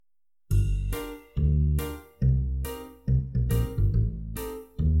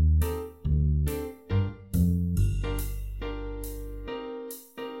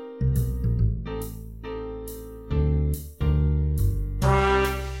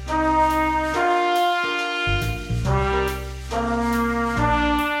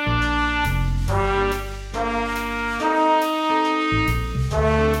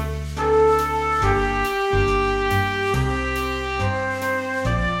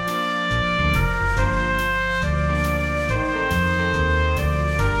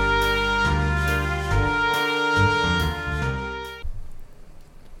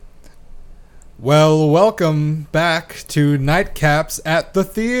Well, welcome back to Nightcaps at the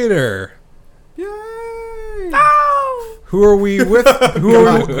Theater. Yay! Oh! Who are we with?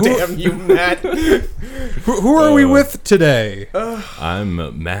 Damn you, Matt. Who are we with today?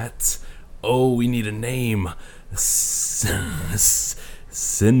 I'm Matt. Oh, we need a name. Simba.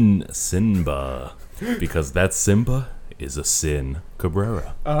 Because that Simba is a sin.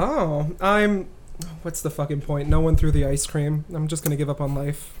 Cabrera. Oh, what's the fucking point? No one threw the ice cream. I'm just gonna give up on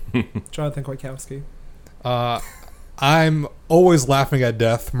life. Jonathan Kwiatkowski. I'm always laughing at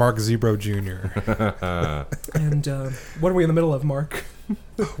death, Mark Zebro Jr. And what are we in the middle of, Mark?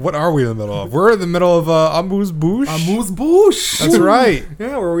 What are we in the middle of? We're in the middle of Amuse Bouche. Amuse Bouche. That's right.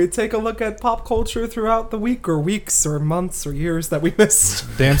 Yeah, where we take a look at pop culture throughout the week or weeks or months or years that we missed.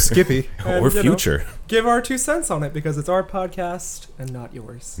 Damn Skippy. And, Or future. Give our 2 cents on it because it's our podcast and not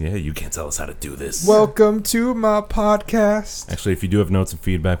yours. Yeah, you can't tell us how to do this. Welcome to my podcast. Actually, if you do have notes and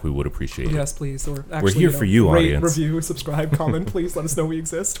feedback, we would appreciate it. Yes, please. Or actually, here for you, rate, audience. review, subscribe, comment. Please let us know we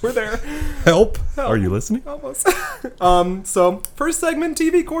exist. We're there. Help. Are you listening? Almost. So first segment,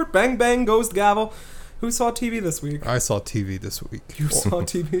 TV court. Bang bang goes the gavel. Who saw TV this week? I saw TV this week. You saw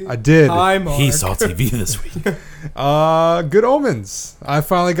TV. I did. Hi, Mark. He saw TV this week. Good Omens. I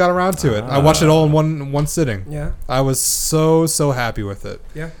finally got around to it. I watched it all in one sitting. Yeah. I was so happy with it.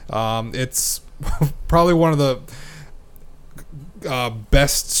 Yeah. It's probably one of the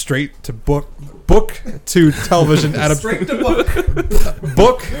best straight to book to television Straight to book.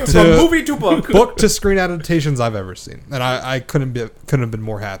 book From to movie to book. book to screen adaptations I've ever seen, and I couldn't have been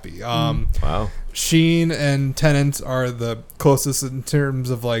more happy. Wow. Sheen and Tennant are the closest in terms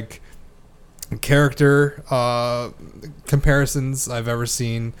of like character comparisons I've ever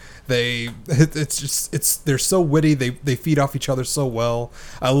seen. They're so witty. They feed off each other so well.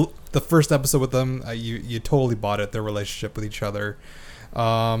 The first episode with them, you totally bought it. Their relationship with each other,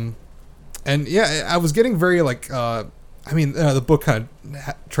 and yeah, I was getting very like. The book kind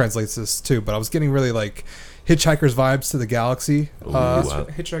of translates this too, but I was getting really like Hitchhiker's Vibes to the Galaxy.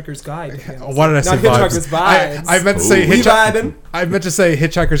 Hitchhiker's Guide. Why did I say Not vibes? Hitchhiker's Vibes. I meant to say We vibing. I meant to say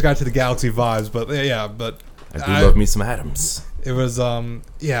Hitchhiker's Guide to the Galaxy vibes, but yeah, but I do love me some Adams. it was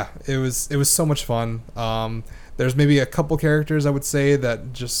it was so much fun. There's maybe a couple characters I would say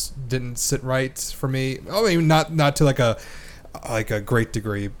that just didn't sit right for me. I mean, not to like a great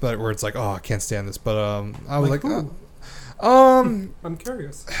degree, but where it's like, oh, I can't stand this. But I was like, I'm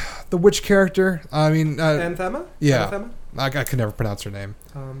curious. the witch character. I mean, Anthema? yeah. Anthema? I could never pronounce her name.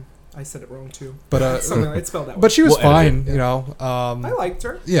 I said it wrong too. But It's spelled that way. but she was We'll edit fine, it, you know. I liked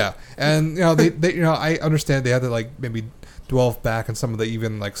her. Yeah, and they I understand they had to like maybe delve back on some of the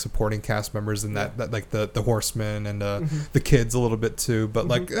even like supporting cast members and that like the horsemen and the kids a little bit too, but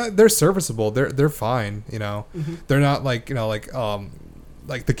like they're serviceable. They're fine, you know. They're not like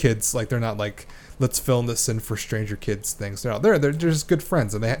like the kids, like they're not like let's film this in for stranger kids things. No, they're just good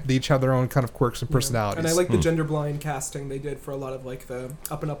friends, and they each have their own kind of quirks and personalities. And I like the gender blind casting they did for a lot of like the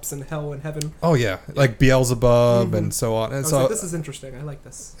up and ups in hell and heaven. Oh yeah, like Beelzebub and so on. And I was so like, this is interesting. I like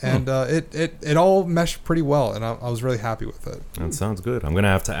this. and it all meshed pretty well, and I was really happy with it. That sounds good. I'm going to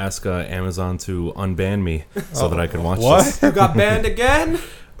have to ask Amazon to unban me so that I can watch what? this. You got banned again?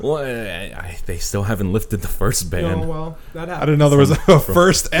 Well, they still haven't lifted the first ban. Oh, well, that happens. I didn't know there was a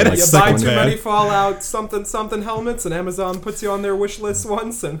first and a You buy second too ban. many Fallout something helmets, and Amazon puts you on their wish list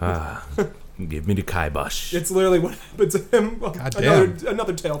once, and Give me the kibosh. it's literally what happened to him. Well, God damn.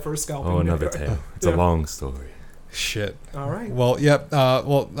 another tale for a scalping. Oh, another tale. It's Yeah. a long story. Shit. All right. Well, yep.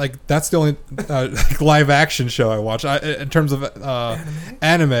 Like that's the only like, live action show I watch. In terms of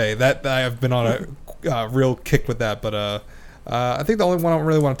anime, that I have been on a real kick with that. But I think the only one I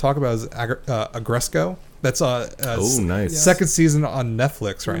really want to talk about is Agresco. That's nice. second season on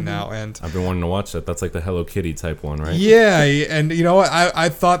Netflix right now, and I've been wanting to watch that. That's like the Hello Kitty type one, right? yeah, and you know what? I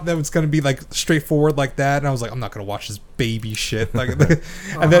thought that was gonna be like straightforward like that, and I was like, I'm not gonna watch this baby shit. Like,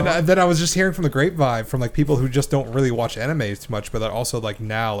 and then I was just hearing from the grapevine from like people who just don't really watch anime too much, but are also like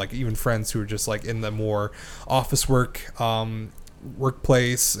now like even friends who are just like in the more office work,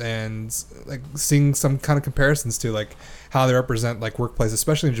 workplace, and like seeing some kind of comparisons to like how they represent like workplace,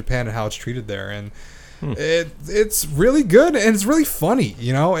 especially in Japan, and how it's treated there, and. It's really good and it's really funny,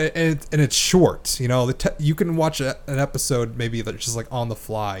 you know, and it's short, you know. You can watch an episode maybe that's just like on the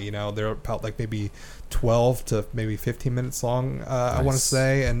fly, you know. They're about like maybe 12 to maybe 15 minutes long, nice. I want to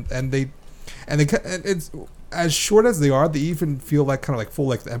say, and it's as short as they are. They even feel like kind of like full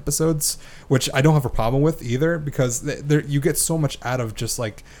length episodes, which I don't have a problem with either, because you get so much out of just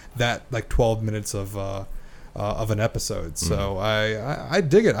like that, like 12 minutes of an episode. So I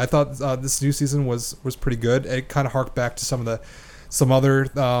dig it. I thought this new season was pretty good. It kind of harked back to some of some other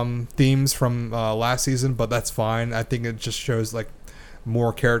themes from last season, but that's fine. I think it just shows like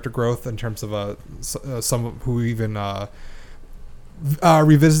more character growth in terms of some who even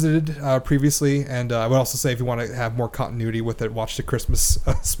revisited previously. And I would also say if you want to have more continuity with it, watch the Christmas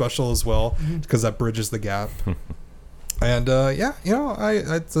special as well, because that bridges the gap. And yeah, you know,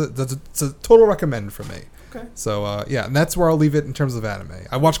 it's a total recommend for me. Okay. So yeah, and that's where I'll leave it in terms of anime.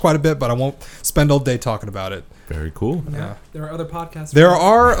 I watch quite a bit, but I won't spend all day talking about it. Very cool. Yeah. There are other podcasts. There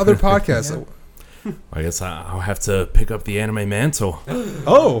are other podcasts. Yeah. I guess I'll have to pick up the anime mantle.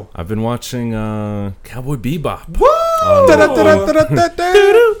 Oh. I've been watching Cowboy Bebop. Woo!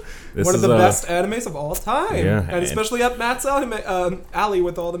 This One of is, the best animes of all time. Yeah, and especially up Matt's alley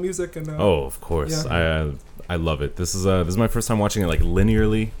with all the music and. Oh, of course. Yeah. I love it. This is my first time watching it like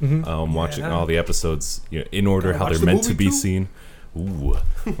linearly. Watching all the episodes in order how Watch they're the meant to movie be too? seen. Ooh,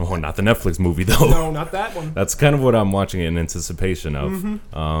 oh, not the Netflix movie though. No, not that one. That's kind of what I'm watching in anticipation of.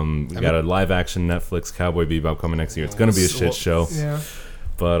 We got a live action Netflix Cowboy Bebop coming next year. It's gonna be a shit show. Yeah.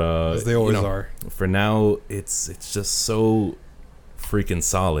 But As they always are. For now, it's just so freaking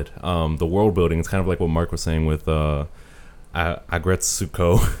solid. The world building, it's kind of like what Mark was saying with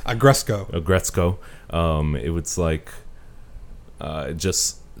Agretzko. It was like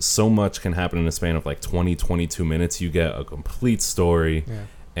just so much can happen in a span of like 20-22 minutes. You get a complete story,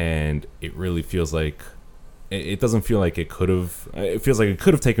 and it really feels like it doesn't feel like it could have. It feels like it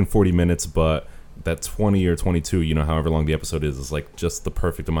could have taken 40 minutes, but that 20 or 22, however long the episode is like just the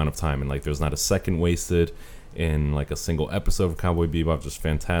perfect amount of time, and like there's not a second wasted in like a single episode of Cowboy Bebop. Just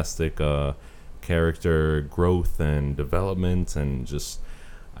fantastic character growth and development, and just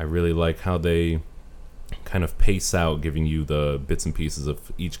I really like how they kind of pace out, giving you the bits and pieces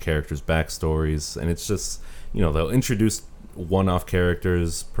of each character's backstories. And it's just, they'll introduce one-off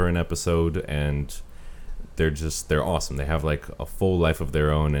characters per an episode, and they're awesome. They have like a full life of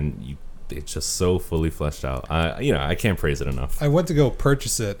their own, and it's just so fully fleshed out. I can't praise it enough. I went to go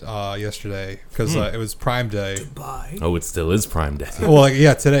purchase it yesterday because it was Prime Day. Bye. Oh, it still is Prime Day. Well,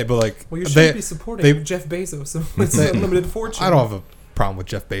 today, but like Well, you should be supporting Jeff Bezos, so it's a limited fortune. I don't have a problem with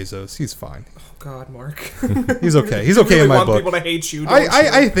Jeff Bezos. He's fine. Oh God, Mark. He's okay. He's You okay really in my want book. people to hate you. Don't you?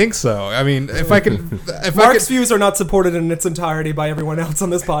 I think so. I mean, if I can, Mark's views are not supported in its entirety by everyone else on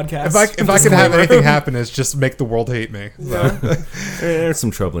this podcast. if I can have anything happen, it's just make the world hate me. So. Yeah. There's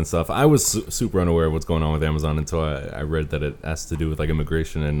some troubling stuff. I was super unaware of what's going on with Amazon until I read that it has to do with like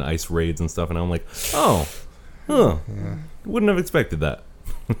immigration and ICE raids and stuff, and I'm like, wouldn't have expected that.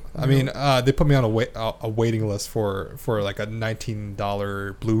 I mean, they put me on a waiting list for like a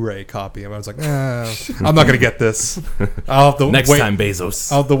 $19 Blu-ray copy, and I was like, I'm not gonna get this. I'll have to Next wait. time, Bezos.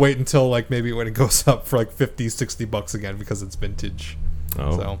 I'll have to wait until like maybe when it goes up for like $50-$60 again because it's vintage.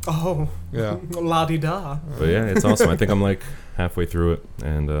 Oh. So Oh. yeah. La-di-da. But yeah, it's awesome. I think I'm like halfway through it,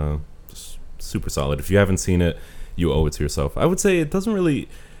 and just super solid. If you haven't seen it, you owe it to yourself. I would say it doesn't really.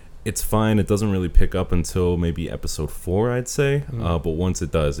 It's fine. It doesn't really pick up until maybe episode 4, I'd say. But once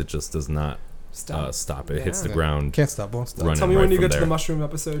it does, it just does not stop. It hits the ground. Can't stop, won't stop. Running Tell me right when you from get to the there. mushroom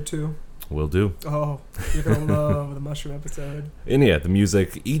episode too. Will do. Oh, you're gonna love the mushroom episode. And yeah, the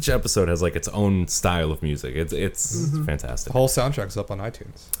music. Each episode has like its own style of music. It's The fantastic. whole soundtrack's up on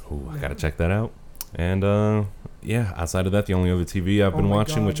iTunes. Ooh, I gotta check that out. And yeah, outside of that, the only other TV I've been my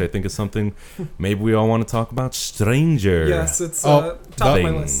watching, God. which I think is something maybe we all want to talk about, Stranger. Yes, it's Oh, top of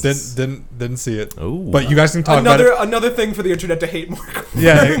my Things. list. Didn't see it. Ooh. But you guys can talk about it. Another thing for the internet to hate more.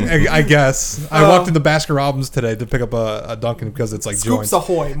 Yeah, I guess. I walked into Baskin Robbins today to pick up a Dunkin' because it's like Scoops joints.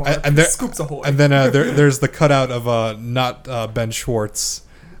 ahoy, Mark. And there- Scoops ahoy. And then there's the cutout of not Ben Schwartz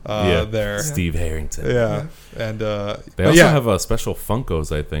there. Steve Harrington. Yeah, and They also have special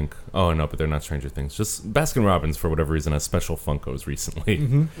Funkos, I think. Oh no, but they're not Stranger Things. Just Baskin Robbins, for whatever reason, has special Funkos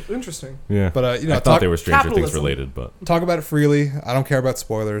recently. Interesting. Yeah, But I thought they were Stranger Things Capitalism. related, but talk about it freely. I don't care about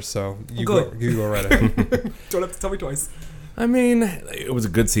spoilers, so you go right ahead. Don't have to tell me twice. I mean, it was a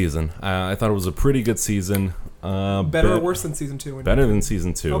good season. I thought it was a pretty good season. Better or worse than season 2? Better than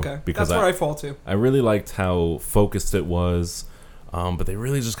season 2. Okay, because that's where I fall to. I really liked how focused it was, but they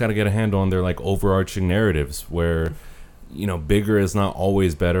really just got to get a handle on their like overarching narratives where, bigger is not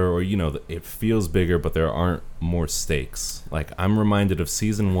always better, or it feels bigger, but there aren't more stakes. Like I'm reminded of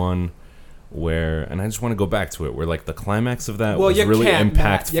season 1, where, and I just want to go back to it, where like the climax of that was really can't,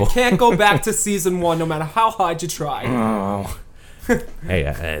 Matt. impactful. You can't go back to season 1 no matter how hard you try. Oh.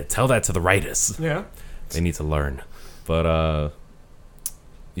 Hey, tell that to the writers. Yeah. They need to learn. But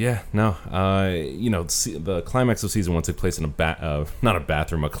yeah, no. The climax of season 1 took place in not a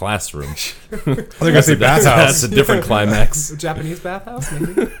bathroom, a classroom. I think I say That's bathhouse. a different climax. A Japanese bathhouse,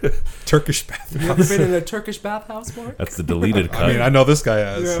 maybe. Turkish You bathhouse. ever been in a Turkish bathhouse, Mark? That's the deleted cut. I mean, I know this guy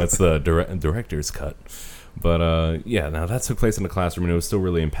has. Yeah. That's the director's cut. But yeah, now that took place in the classroom, and it was still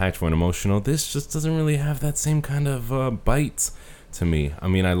really impactful and emotional. This just doesn't really have that same kind of bite to me. I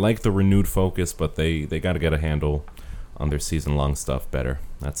mean, I like the renewed focus, but they got to get a handle on their season-long stuff better.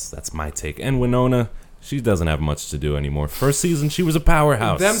 That's my take. And Winona, she doesn't have much to do anymore. First season, she was a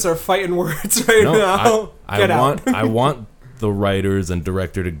powerhouse. Them's are fighting words right now. I want the writers and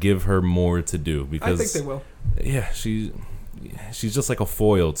director to give her more to do, because I think they will. Yeah, she's just like a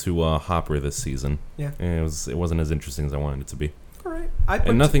foil to Hopper this season. Yeah. And it wasn't as interesting as I wanted it to be. All right.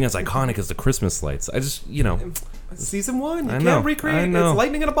 And nothing as iconic as the Christmas lights. I just, Season 1, you I can't know, recreate. I know. It's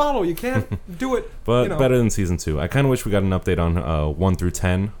lightning in a bottle. You can't do it. But better than season 2. I kind of wish we got an update on 1 through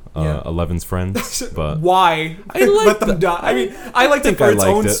 10, Yeah. 11's friends. But Why? I Let them die. I mean, I liked it think for I its liked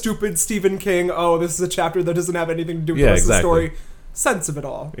own it. stupid Stephen King. Oh, this is a chapter that doesn't have anything to do with Yeah, the rest exactly. of the story. Sense of it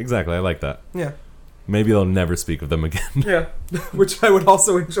all. exactly, I like that. Yeah. Maybe they'll never speak of them again. Yeah. Which I would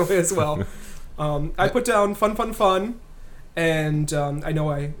also enjoy as well. I put down fun. And I know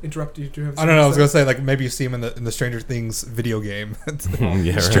I interrupted you. Do you have I don't know. I was something gonna to say like maybe you see him in the Stranger Things video game.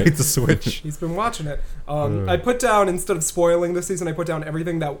 Yeah, Straight right. to Switch. say? He's been watching it. I put down, instead of spoiling this season, I put down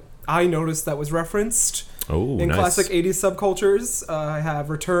everything that I noticed that was referenced Oh, in nice. classic 80s subcultures. I have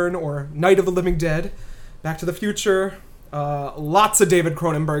Return or Night of the Living Dead, Back to the Future, lots of David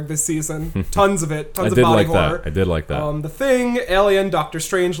Cronenberg this season. Tons of it. Tons I of did body like horror. that. I did like that. The Thing, Alien, Doctor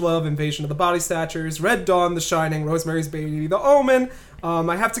Strangelove, Invasion of the Body Snatchers, Red Dawn, The Shining, Rosemary's Baby, The Omen.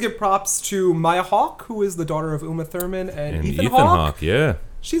 I have to give props to Maya Hawke, who is the daughter of Uma Thurman, and Ethan Hawke. Yeah.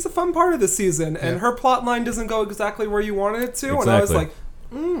 She's a fun part of this season, and Yeah. her plot line doesn't go exactly where you wanted it to, and I was Exactly.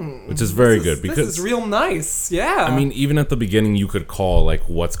 like, Which is very this good, because this is real nice. Yeah. I mean, even at the beginning, you could call like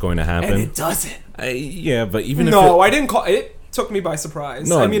what's going to happen. and it doesn't. Yeah, but even if No, I didn't call it. Took me by surprise.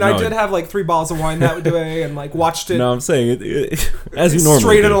 No, I mean, I no. did have like 3 bottles of wine that day, and like watched it. no, I'm saying it as you normally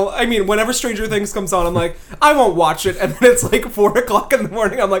Straight do. I mean, whenever Stranger Things comes on, I'm like, I won't watch it, and then it's like 4 o'clock in the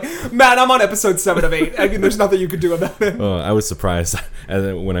morning. I'm like, man, I'm on episode 7 of 8. I mean, there's nothing you could do about it. I was surprised and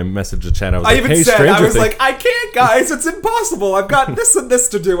then when I messaged the chat. I was I like, even "Hey, said, Stranger I was Things." like, I can't, guys. It's impossible. I've got this and this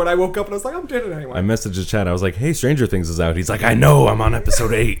to do. And I woke up and I was like, I'm doing it anyway. I messaged the chat. I was like, "Hey, Stranger Things is out." He's like, "I know. I'm on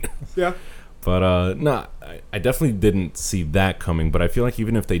episode 8." Yeah. But no, I definitely didn't see that coming. But I feel like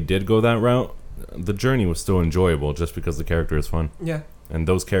even if they did go that route, the journey was still enjoyable just because the character is fun. Yeah. And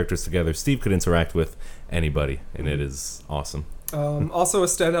those characters together, Steve could interact with anybody, and it is awesome. Also a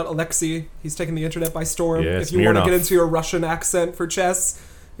standout, Alexei. He's taking the internet by storm. Yeah, if you want to Smirnoff. get into your Russian accent for chess,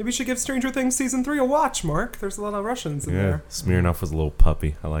 maybe you should give Stranger Things Season 3 a watch, Mark. There's a lot of Russians in Yeah, there. Smirnoff was a little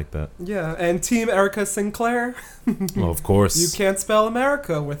puppy. I like that. Yeah, and Team Erica Sinclair. Well, of course. You can't spell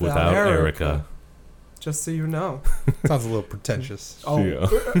America without Erica. Just so you know. Sounds a little pretentious. Oh, Yeah.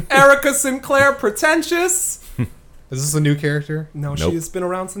 Erica Sinclair, pretentious? Is this a new character? No, Nope. she's been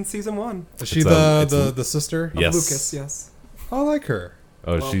around since Season 1. Is she It's, the sister? Of Yes. Lucas, yes. I like her.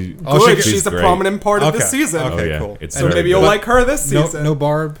 Oh, Well, she. Oh, Good, she's she's a great. prominent part of this Okay, season. okay. Oh yeah, cool. it's So very maybe you'll good. like her this No, season. no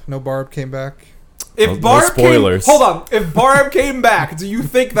Barb came back. If No Barb spoilers. came, hold on. If Barb came back, do you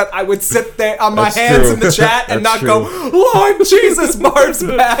think that I would sit there on my That's hands true. in the chat and That's not go, Lord Jesus, Barb's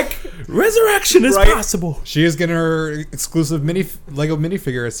back? Resurrection is Right? possible. She is getting her exclusive Lego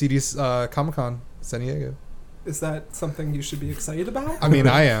minifigure at CD's Comic Con San Diego. Is that something you should be excited about? I mean,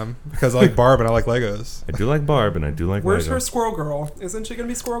 I am because I like Barb and I like Legos. I do like Barb and I do like. Where's Lego. her Squirrel Girl? Isn't she gonna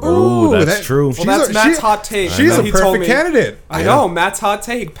be Squirrel Girl? Ooh, that's that- true. Well, she's that's a- Matt's she- hot take. She's that a he told perfect me. candidate. I know, Matt's hot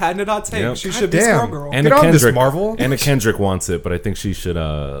take, patented hot take. Yep. She God should be damn. Squirrel Girl. Anna Get on this, Kendrick, Marvel. Anna Kendrick wants it, but I think she should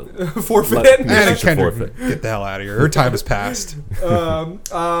Forfeit let- it. Yeah, Anna she should Kendrick, forfeit. get the hell out of here. Her time has passed.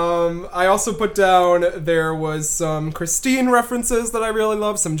 I also put down there was some Christine references that I really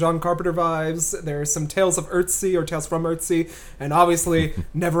love, some John Carpenter vibes. There's some Tales of Earthsea or Tales from Earthsea, and obviously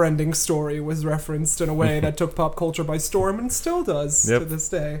Neverending Story was referenced in a way that took pop culture by storm and still does Yep. to this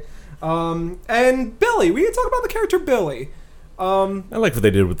day. And Billy, we can talk about the character Billy. I like what they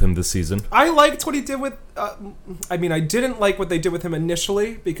did with him this season. I liked what he did with. I mean, I didn't like what they did with him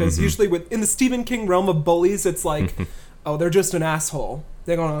initially because usually in the Stephen King realm of bullies, it's like, oh, they're just an asshole.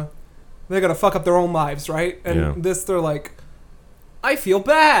 They're gonna fuck up their own lives, right? And Yeah. this, they're like, I feel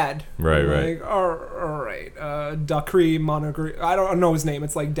bad. Right, I'm right. Like, all right. Dacre Montgomery. I don't know his name.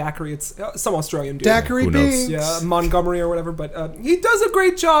 It's like Dacre. It's some Australian dude. Daiquiri Who knows? Binks. Yeah, Montgomery or whatever. But he does a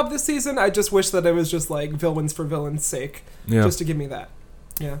great job this season. I just wish that it was just like villains for villains' sake, Yeah, just to give me that.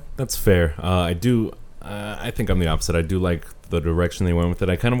 Yeah. that's fair. I do. I think I'm the opposite. I do like the direction they went with it.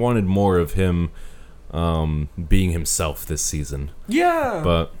 I kind of wanted more of him being himself this season, Yeah.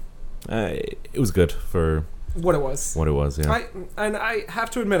 but it was good for what it was. What it was, yeah. I have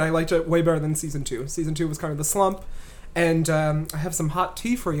to admit, I liked it way better than season 2. Season 2 was kind of the slump. And I have some hot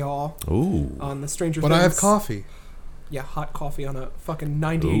tea for y'all. Ooh. On the Stranger Things. But I have coffee. Yeah, hot coffee on a fucking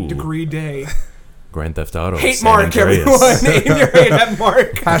 98-degree day. Grand Theft Auto. Hate San Mark, Andreas. everyone. Aim your hate at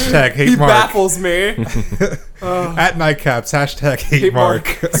Mark. Hashtag hate He Mark. baffles me. At Nightcaps, hashtag hate Mark.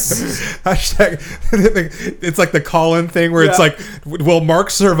 Hashtag, it's like the call-in thing where it's Yeah. like, will Mark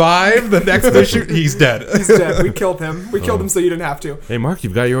survive the next issue? He's dead. He's dead. We killed him. We killed him so you didn't have to. Hey, Mark,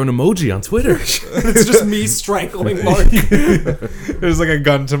 you've got your own emoji on Twitter. It's just me strangling Mark. There's like a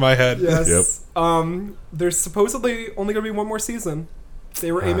gun to my head. Yes. There's supposedly only going to be one more season.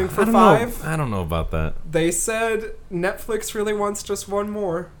 They were aiming for I don't 5. know. I don't know about that. They said Netflix really wants just one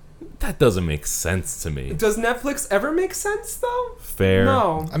more. That doesn't make sense to me. Does Netflix ever make sense, though? Fair.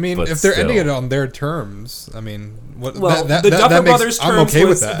 No. I mean, But if they're still. ending it on their terms, I mean, what? Well, that the Duffer makes- Brothers' I'm terms okay with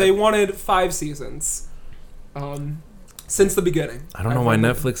was that. they wanted 5 seasons. Since the beginning. I don't know why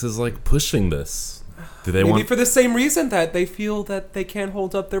Netflix is like pushing this. Do they Maybe want? for the same reason that they feel that they can't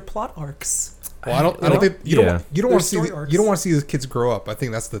hold up their plot arcs. Well, I don't think you don't want to Their see story arcs. you don't want to see the kids grow up. I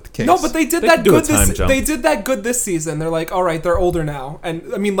think that's the case. No, but they did They that could do a good time this. jump. They did that good this season. They're like, all right, they're older now,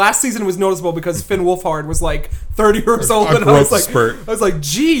 and I mean, last season was noticeable because Finn Wolfhard was like 30 years old, a and I was growth like, spurt.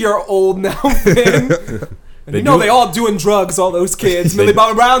 gee, you're old now, Finn. And They you know do- they all doing drugs, all those kids. Millie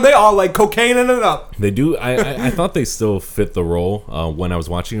Bobby Brown, they all like cocaining it up. They do. I thought they still fit the role when I was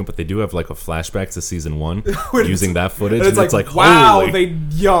watching it, but they do have like a flashback to season 1 using that footage, And it's like, wow, holy. they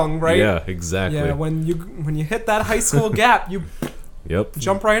young, right? Yeah, exactly. Yeah, when you hit that high school gap, you Yep.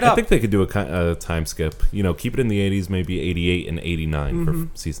 jump right I up. think they could do a time skip. You know, keep it in the 80s, maybe 88 and 89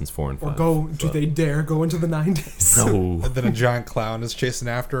 for seasons 4 and 5. Or go, do they dare go into the 90s? No. And then a giant clown is chasing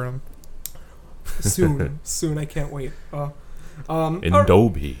after him. Soon, I can't wait. In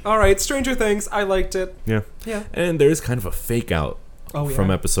Dobie. All right, Stranger Things, I liked it. Yeah. Yeah. And there is kind of a fake out Oh, yeah.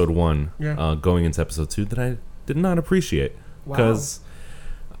 from episode 1 Yeah. going into episode 2 that I did not appreciate. Wow. Because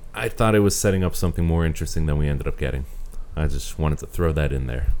I thought it was setting up something more interesting than we ended up getting. I just wanted to throw that in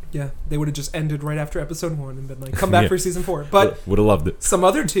there. Yeah, they would have just ended right after episode 1 and been like, come back Yeah. for season 4. But Would have loved it. some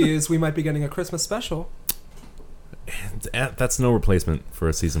other tea is we might be getting a Christmas special. That's no replacement for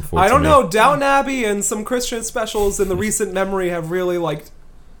a season 4. I to don't me. know. Downton Abbey and some Christian specials in the recent memory have really like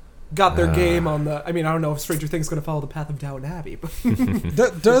got their game on the. I mean, I don't know if Stranger Things is going to follow the path of Downton Abbey, but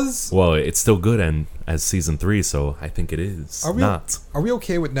Does Well, it's still good and as season 3, so I think it is. Are we- not. are we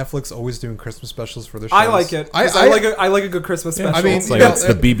okay with Netflix always doing Christmas specials for their shows? I like it. 'Cause I like a good Christmas special. I mean, It's like you know, it's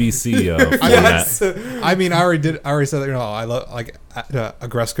the BBC format. yes. I mean, I already said that. You know, I love like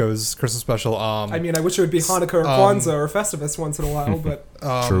Agresco's Christmas special. I mean, I wish it would be Hanukkah or Kwanzaa or Festivus once in a while, but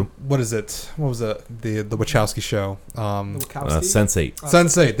True. What is it? What was it? The Wachowski show. the Wachowski. Sense8.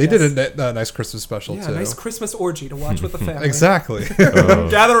 Sense8. They yes. did a nice Christmas special Yeah, too. nice Christmas orgy to watch with the family. Exactly.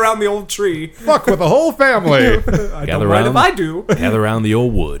 Gather around the old tree. Fuck with the whole family. I Gather don't mind if around. I do. Gather around the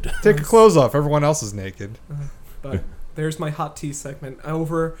old wood. Take your clothes off. Everyone else is naked. But there's my hot tea segment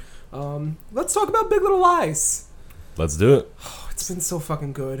over. Let's talk about Big Little Lies. Let's do it. It's been so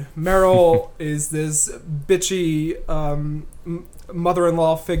fucking good. Meryl is this bitchy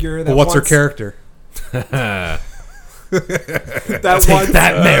mother-in-law figure. That Well, what's her wants- character? That Take wants,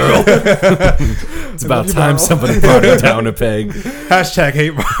 that, Meryl. It's about you, time Meryl. somebody brought it down a peg. Hashtag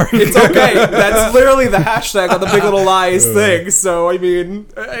hate Mark. It's okay. That's literally the hashtag on the Big Little Lies thing. So, I mean,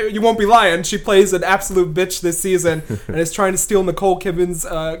 you won't be lying. She plays an absolute bitch this season and is trying to steal Nicole Kidman's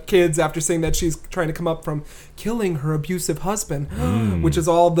kids after saying that she's trying to come up from killing her abusive husband, which is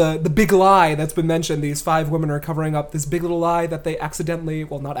all the big lie that's been mentioned. These 5 women are covering up this big little lie that they accidentally,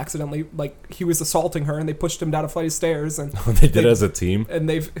 well, not accidentally, like he was assaulting her and they pushed him down a flight of stairs and They did it as a team. and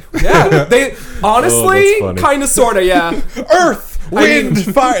they've they honestly that's funny. kind of sort of Earth, I mean-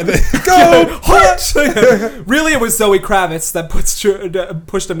 wind, fire. Go. really, it was Zoe Kravitz that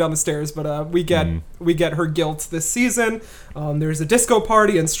pushed him down the stairs. But we get her guilt this season. There's a disco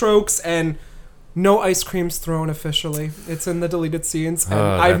party and Strokes, and no ice cream's thrown officially. It's in the deleted scenes, and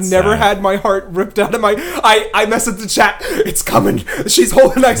I've that's never sad. had my heart ripped out of my. I messaged the chat. It's coming. She's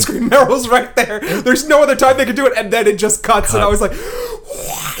holding ice cream. Meryl's right there. There's no other time they could do it, and then it just cuts, and I was like,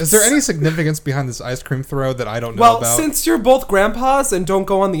 Is there any significance behind this ice cream throw that I don't know well, about? since you're both grandpas and don't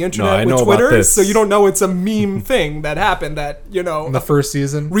go on the internet I know with about Twitter, this. so you don't know it's a meme thing that happened. That in the first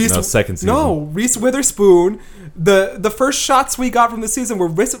season, Reese, No, second season. No, Reese Witherspoon. The first shots we got from the season were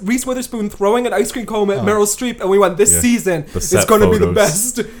Reese Witherspoon throwing an ice cream cone at Meryl Streep, and we went, "This Yeah. season The is set going to be the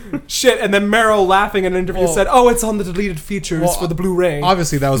photos. best shit." And then Meryl, laughing in an interview, Well- said, "Oh, it's on the deleted features Well, for the Blu-ray."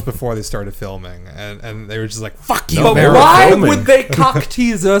 obviously that was before they started filming, and they were just like, "Fuck you, No, But they were Meryl." why filming. would they cock fuck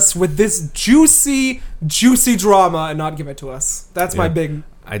tease us with this juicy drama and not give it to us. That's my big.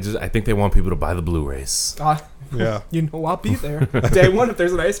 I think they want people to buy the Blu-rays. Yeah. You know, I'll be there day one if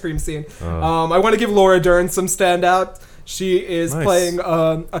there's an ice cream scene. I want to give Laura Dern some standout. She is playing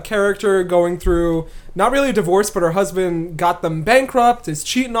a character going through not really a divorce, but her husband got them bankrupt, is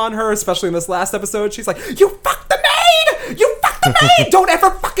cheating on her, especially in this last episode. She's like, "You fucked the maid! You fucked the maid! Don't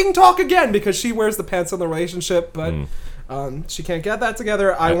ever fucking talk again!" Because she wears the pants in the relationship, but she can't get that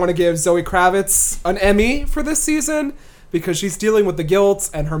together. I want to give Zoe Kravitz an Emmy for this season, because she's dealing with the guilt,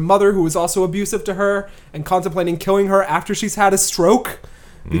 and her mother, who is also abusive to her and contemplating killing her after she's had a stroke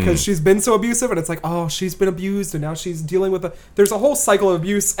because she's been so abusive. And it's like, oh, she's been abused and now she's dealing with there's a whole cycle of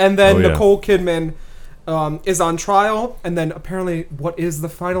abuse. And then Nicole Kidman is on trial. And then apparently, what is the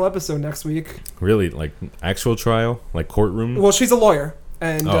final episode next week? Really? Like actual trial? Like courtroom? Well, she's a lawyer.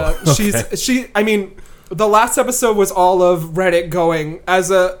 And the last episode was all of Reddit going,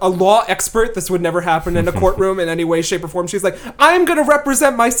 as a law expert, this would never happen in a courtroom in any way, shape, or form. She's like, I'm going to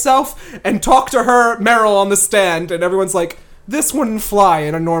represent myself and talk to her, Meryl, on the stand. And everyone's like, this wouldn't fly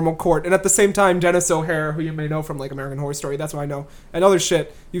in a normal court. And at the same time, Dennis O'Hare, who you may know from like American Horror Story, that's what I know, and other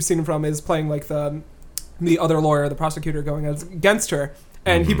shit you've seen him from, is playing like the other lawyer, the prosecutor going against her.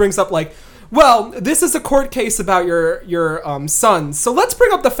 And he brings up like, well, this is a court case about your son. So let's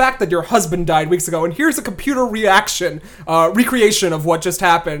bring up the fact that your husband died weeks ago, and here's a computer recreation of what just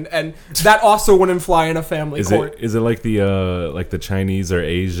happened, and that also wouldn't fly in a family court. Is it like the Chinese or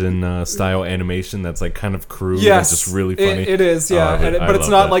Asian style animation that's like kind of crude? Yes, and just really funny. It is, yeah, but it's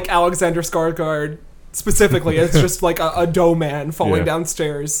not like Alexander Skarsgård specifically. It's just like a dough man falling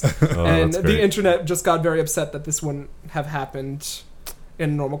downstairs, and the internet just got very upset that this wouldn't have happened in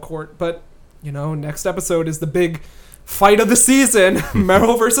a normal court, but. You know, next episode is the big fight of the season.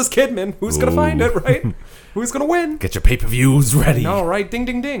 Meryl versus Kidman. Who's going to find it, right? Who's going to win? Get your pay-per-views ready. All right. Ding,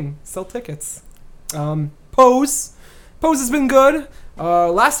 ding, ding. Sell tickets. Pose. Pose has been good.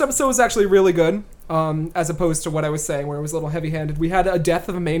 Last episode was actually really good, as opposed to what I was saying, where it was a little heavy-handed. We had a death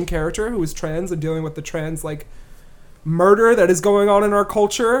of a main character who was trans and dealing with the trans, like, murder that is going on in our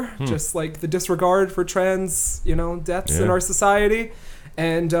culture. Just, like, the disregard for trans, deaths in our society.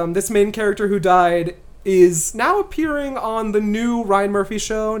 And this main character who died is now appearing on the new Ryan Murphy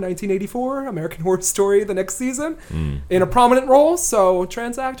show, 1984, American Horror Story, the next season, in a prominent role. So,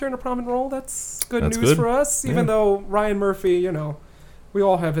 trans actor in a prominent role, that's good news for us. Even though Ryan Murphy, we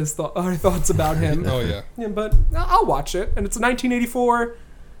all have our thoughts about him. Oh, yeah. But I'll watch it. And it's a 1984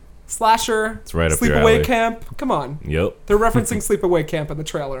 slasher. It's right up your Sleepaway alley. Camp. Come on. Yep. They're referencing Sleepaway Camp in the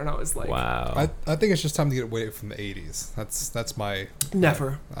trailer, and I was like, wow. I think it's just time to get away from the 80s. That's my...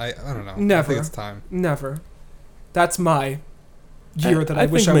 Never. I don't know. Never. I think it's time. Never. That's my year that I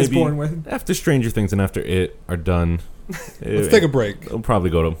wish I was born with. After Stranger Things and after It are done... Let's take a break. We'll probably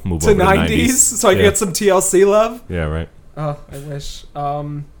go to move to over 90s, to 90s. so I can get some TLC love. Yeah, right. Oh, I wish.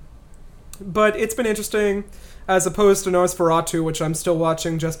 But it's been interesting, as opposed to Nosferatu, which I'm still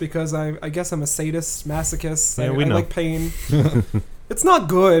watching just because I guess I'm a sadist, masochist. Yeah, I like pain. It's not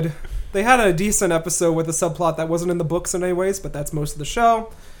good. They had a decent episode with a subplot that wasn't in the books in any ways, but that's most of the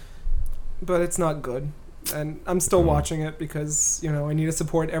show. But it's not good. And I'm still watching it because, I need to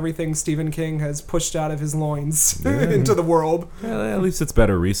support everything Stephen King has pushed out of his loins into the world. Well, at least it's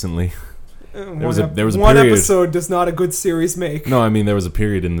better recently. There was a one period, episode does not a good series make. No, I mean there was a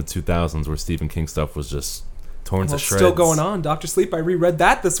period in the 2000s where Stephen King stuff was just torn to shreds. Still going on. Dr. Sleep, I reread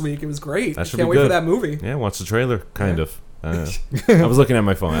that this week. It was great. That should Can't be wait good. for that movie. Yeah, watch the trailer. Kind of. I was looking at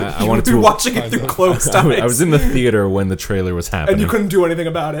my phone. I wanted to watching it through closed eyes. I was in the theater when the trailer was happening, and you couldn't do anything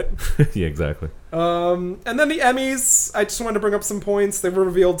about it. Yeah, exactly. And then the Emmys. I just wanted to bring up some points. They were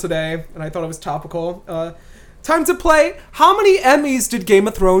revealed today, and I thought it was topical. Time to play. How many Emmys did Game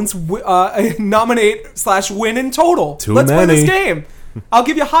of Thrones nominate/win in total? Too Let's many. play this game. I'll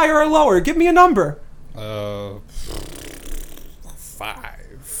give you higher or lower. Give me a number. 5.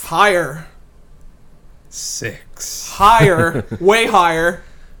 Higher. 6. Higher. Way higher.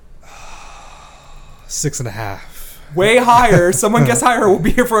 6.5. Way higher. Someone guess higher. We'll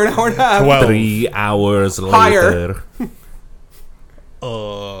be here for an hour and a half. 12. 3 hours Higher. later.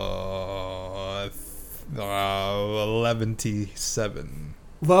 11-7.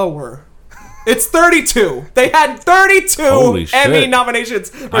 Lower. It's 32. They had 32 Holy shit. Emmy nominations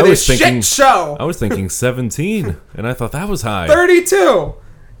for I this was thinking- shit show. I was thinking 17, and I thought that was high. 32.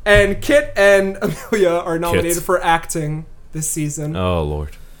 And Kit and Amelia are nominated Kit. for acting this season. Oh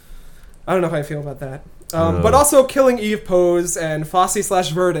Lord. I don't know how I feel about that. But also Killing Eve Pose and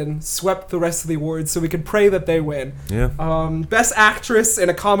Fosse/Verdon swept the rest of the awards, so we can pray that they win. Yeah. Best Actress in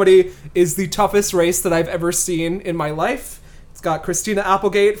a Comedy is the toughest race that I've ever seen in my life. It's got Christina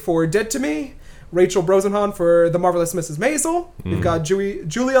Applegate for Dead to Me, Rachel Brosnahan for The Marvelous Mrs. Maisel. We've got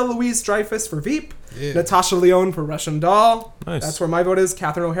Julia Louis-Dreyfus for Veep. Yeah. Natasha Lyonne for Russian Doll. Nice. That's where my vote is.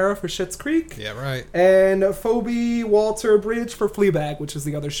 Catherine O'Hara for Schitt's Creek. Yeah, right. And Phoebe Walter-Bridge for Fleabag, which is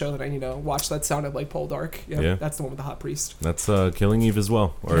the other show that I need to watch that sounded like Poldark. Yeah. That's the one with the hot priest. That's Killing Eve as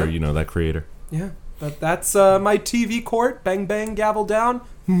well, or that creator. Yeah. But that's my TV court. Bang, bang, gavel down.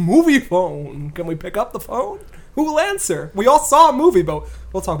 Movie phone. Can we pick up the phone? Who will answer? We all saw a movie, but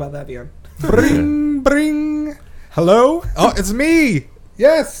we'll talk about that at the end. Bring, bring. Hello? Oh, it's me.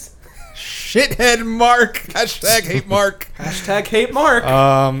 Yes. Shithead Mark. Hashtag hate Mark. Hashtag hate Mark.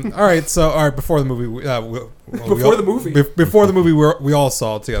 All right. So, before the movie, before the movie, we all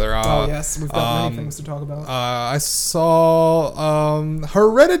saw it together. Oh yes, we've got many things to talk about. I saw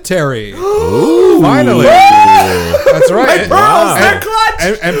Hereditary. Ooh. Finally. That's right. My pearls, they're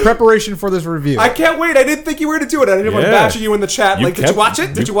clutch. And preparation for this review. I can't wait. I didn't think you were going to do it. I didn't want to bash you in the chat. Did you watch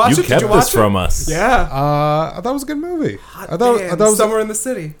it? Did you watch it? Did you watch it from us? Yeah. I thought it was a good movie. I thought it was Somewhere in the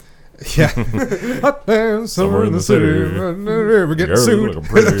City. Yeah. Hot damn, somewhere in the city. We're getting sued.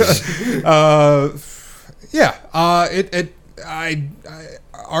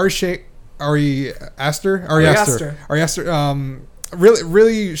 Ari Aster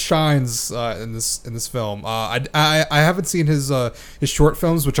really shines in this film. I haven't seen his short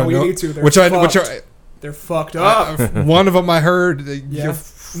films, which I know, need to. They're fucked up. One of them I heard.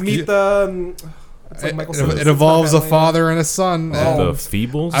 Meet the. It involves a father and a son. The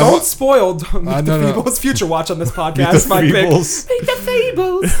Feebles? Don't spoil Meet the Feebles. Future watch on this podcast. My pick. Meet the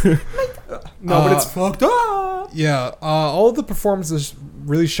Feebles. No, but it's fucked up. Yeah, all the performances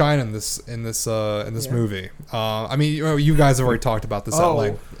really shine in this movie. I mean, you guys have already talked about this at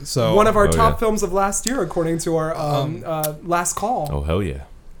length. So one of our top films of last year, according to our last call. Oh hell yeah!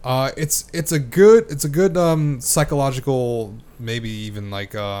 It's a good psychological, maybe even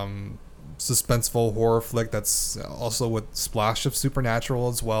like suspenseful horror flick that's also with splash of supernatural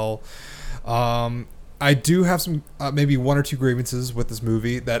as well. I do have some maybe one or two grievances with this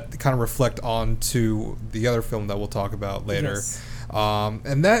movie that kind of reflect on to the other film that we'll talk about later. Yes.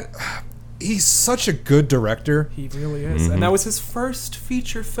 And that he's such a good director. He really is. And that was his first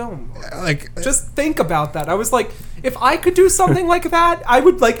feature film. Like, just think about that. I was like, if I could do something like that, I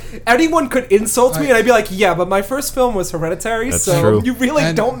would anyone could insult me and I'd be like, yeah, but my first film was Hereditary, That's so true. you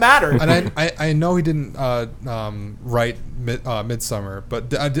really don't matter. And I know he didn't write Midsummer,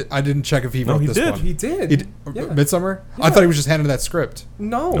 but I didn't check if he wrote this one. He did. Yeah. Midsummer? Yeah. I thought he was just handed that script.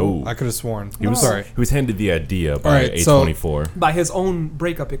 No. I could have sworn. He was sorry. He was handed the idea by A24. By his own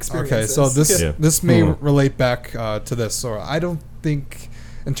breakup experiences. Okay, so this may relate back to this. So I don't think,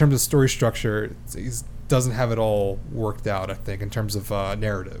 in terms of story structure, he doesn't have it all worked out, I think, in terms of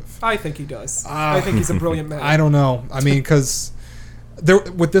narrative. I think he does. I think he's a brilliant man. I don't know. I mean, because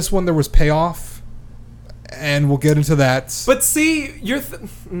with this one, there was payoff, and we'll get into that. But see,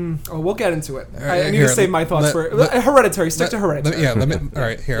 we'll get into it. I need Here, to save my thoughts for Hereditary. Stick to Hereditary. All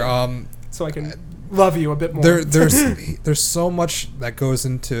right, here. So I can love you a bit more. There's so much that goes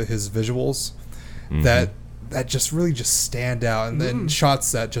into his visuals that just really just stand out, and then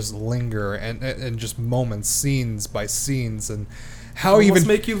shots that just linger, and just moments, scenes by scenes, and how almost even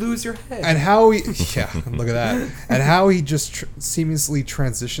make you lose your head. And how he look at that, and how he just seamlessly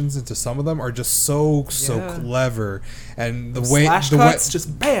transitions into some of them are just so clever, and the way slash cuts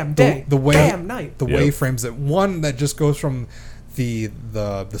just bam day, bam night, the way frames it. One that just goes from the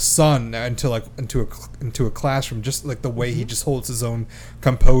sun into a classroom, just like the way he just holds his own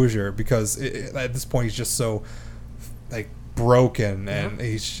composure, because at this point he's just so like broken, and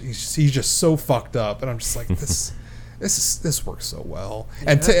he's just so fucked up, and I'm just like this works so well.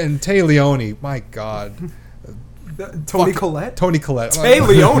 And Tay Leone, my God. Toni Collette. Tay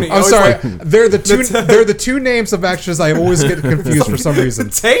Leone. I'm sorry. They're the two names of actors I always get confused for some reason.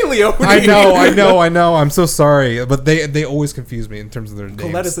 Tay Leone. I know. I'm so sorry, but they always confuse me in terms of their names.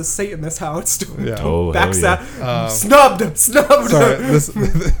 Collette is a Satanist house. Yeah. Oh, snubbed. Sorry.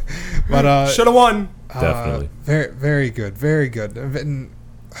 But should have won. Definitely. Very good. Very good. And,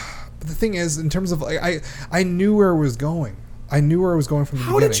 but the thing is, in terms of I knew where it was going. I knew where it was going from the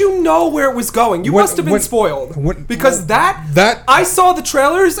beginning. How did you know where it was going? You must have been spoiled. Because that I saw the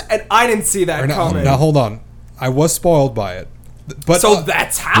trailers and I didn't see that coming. Now hold on, I was spoiled by it. But so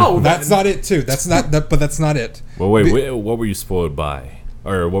that's how. That's not it too. That's not that. But that's not it. Well, wait. What were you spoiled by,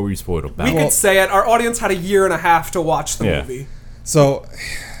 or what were you spoiled about? We could say it. Our audience had a year and a half to watch the movie. So.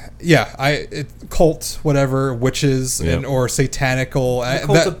 Yeah, cult, whatever, witches, or satanical. The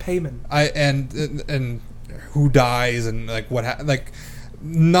cult of Payman. And who dies, and like what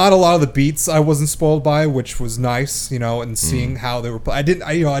not a lot of the beats I wasn't spoiled by, which was nice, and seeing how they were. I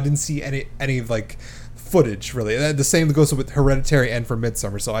didn't see any like footage really. The same goes with Hereditary and for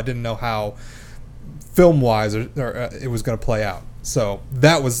Midsommar, so I didn't know how film wise or it was going to play out. So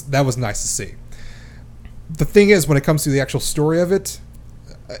that was nice to see. The thing is, when it comes to the actual story of it,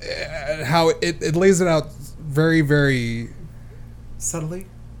 how it lays it out very, very subtly,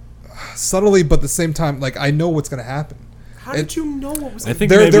 but at the same time, like I know what's going to happen. How did you know what was? I think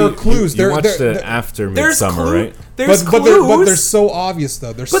there are clues. You watched it after Midsommar, right? There's but clues. they're so obvious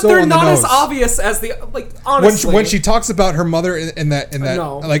though. They're so they're on not the nose. as obvious as the honestly. When she talks about her mother in that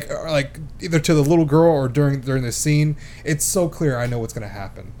No. like either to the little girl or during the scene, it's so clear. I know what's going to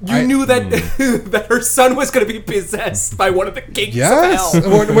happen. You knew that that her son was going to be possessed by one of the kings Yes. of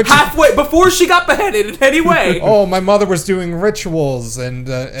hell. Halfway before she got beheaded. Anyway. Oh, my mother was doing rituals and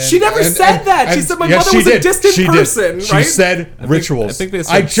she never said that. She said my mother was a distant person. She right? said rituals. I think they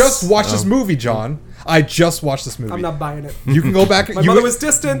said I just watched this movie, John. I just watched this movie. I'm not buying it. You can go back. My mother was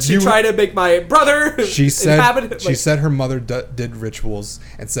distant. She tried to make my brother. She said inhabit, she said her mother did rituals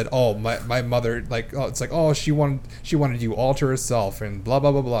and said, "Oh, my mother it's like she wanted you all to herself and blah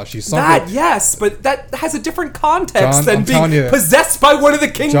blah blah blah." She that yes, but that has a different context John, than being possessed by one of the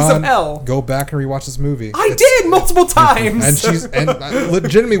kings of hell. Go back and rewatch this movie. I did multiple times. And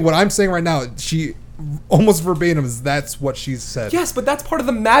legitimately, what I'm saying right now, she. Almost verbatim is that's what she said. Yes, but that's part of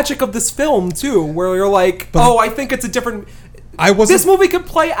the magic of this film too, where you're like, I think it's a different. This movie could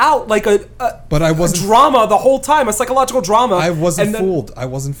play out like a drama the whole time, a psychological drama. I wasn't fooled. I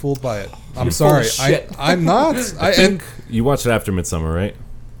wasn't fooled by it. I'm sorry. I'm not. I think you watched it after Midsommar, right?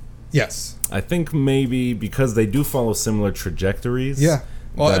 Yes. I think maybe because they do follow similar trajectories. Yeah.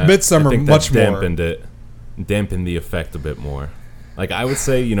 Well, Midsommar much more dampened the effect a bit more. Like, I would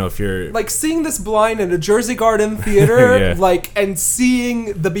say, if you're... Like, seeing this blind in a Jersey Garden theater, and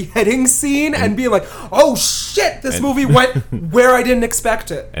seeing the beheading scene and being like, oh, shit, this movie went where I didn't expect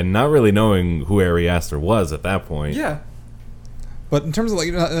it. And not really knowing who Ari Aster was at that point. Yeah. But in terms of,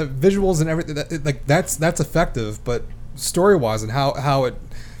 visuals and everything, that's effective, but story-wise and how it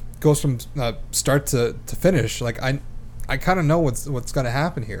goes from start to finish, I kind of know what's going to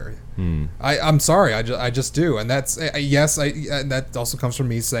happen here. I'm sorry, I just do, and that's and that also comes from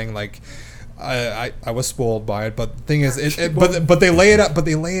me saying I was spoiled by it. But the thing is, but they lay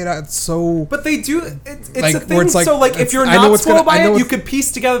it out so. But they do. It's a thing. Where it's so if you're not spoiled by it, you could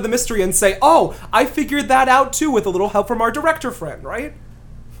piece together the mystery and say, "Oh, I figured that out too with a little help from our director friend," right?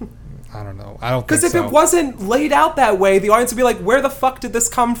 I don't know. I don't because if it wasn't laid out that way, the audience would be like, "Where the fuck did this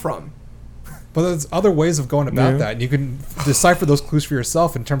come from?" But there's other ways of going about that, and you can decipher those clues for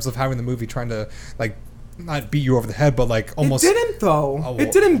yourself in terms of having the movie trying to not beat you over the head, but almost. It didn't though.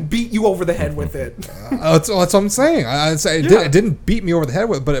 It didn't beat you over the head with it. That's what I'm saying. I'd say it didn't beat me over the head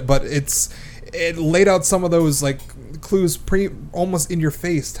with, but it laid out some of those clues almost in your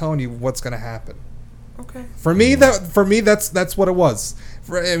face, telling you what's going to happen. Okay. For me, that's what it was.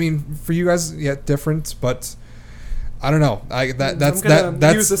 For you guys, different, but. I don't know. That's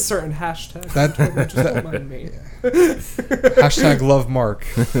use a certain hashtag. Don't mind me. Hashtag love Mark.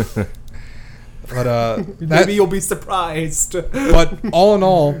 But maybe you'll be surprised. But all in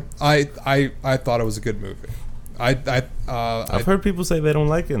all, I thought it was a good movie. I've heard people say they don't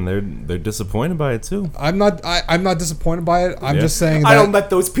like it and they're disappointed by it too. I'm not disappointed by it. I'm just saying that I don't let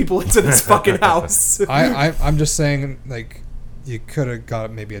those people into this fucking house. I'm just saying you could have got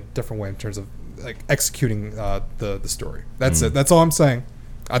it maybe a different way in terms of executing the story. That's it. That's all I'm saying.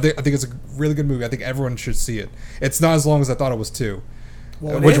 I think it's a really good movie. I think everyone should see it. It's not as long as I thought it was too.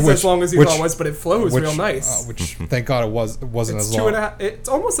 Well, it is as long as you thought it was, but it flows real nice. Which thank God it wasn't as long. 2.5. It's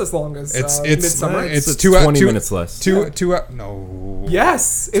almost as long as Midsommar. It's 20 minutes less. No.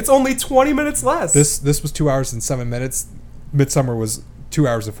 Yes, it's only 20 minutes less. This was 2 hours and 7 minutes. Midsommar was 2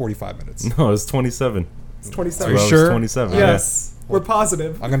 hours and 45 minutes. No, it's 27. It's 27. Are you sure? 27. Yes. We're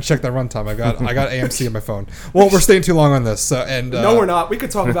positive. I'm gonna check that runtime. I got AMC on my phone. Well, we're staying too long on this. No, we're not. We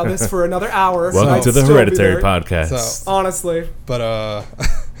could talk about this for another hour. Welcome to the Hereditary podcast. So, honestly, but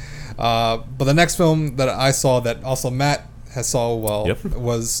the next film that I saw that also Matt has saw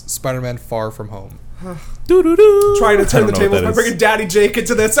was Spider-Man: Far From Home. Trying to turn the tables by bringing Daddy Jake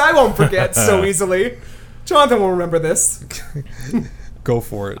into this. I won't forget so easily. Jonathan will remember this. Go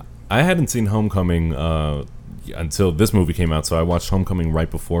for it. I hadn't seen Homecoming until this movie came out, so I watched Homecoming right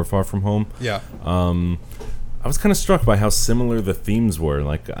before Far From Home. Yeah. I was kind of struck by how similar the themes were.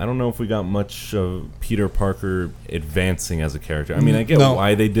 Like, I don't know if we got much of Peter Parker advancing as a character. I mean, I get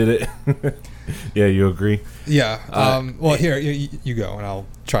why they did it. Yeah, you agree? Yeah. Well, here, you go, and I'll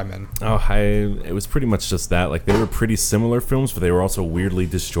chime in. It was pretty much just that. Like, they were pretty similar films, but they were also weirdly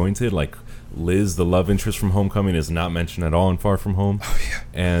disjointed. Like, Liz, the love interest from Homecoming, is not mentioned at all in Far From Home. Oh, yeah.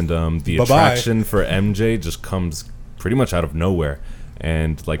 And the attraction for MJ just comes pretty much out of nowhere.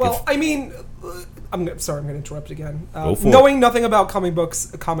 And, like... Well, I mean... I'm sorry, I'm going to interrupt again. Knowing nothing about comic books.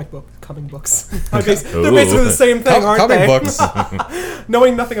 They're basically the same thing, aren't they? Comic books.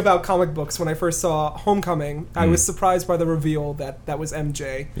 Knowing nothing about comic books, when I first saw Homecoming, I was surprised by the reveal that was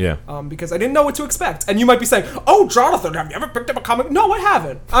MJ. Yeah. Because I didn't know what to expect. And you might be saying, "Oh, Jonathan, have you ever picked up a comic?" No, I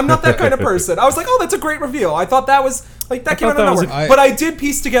haven't. I'm not that kind of person. I was like, "Oh, that's a great reveal." I thought that was like that came out of nowhere. But I did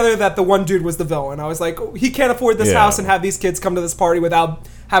piece together that the one dude was the villain. I was like, oh, he can't afford this house and have these kids come to this party without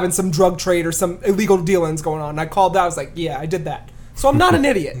having some drug trade or some illegal dealings going on. And I called that. I was like, yeah, I did that. So I'm not an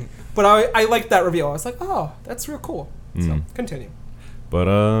idiot. But I liked that reveal. I was like, oh, that's real cool. So continue. But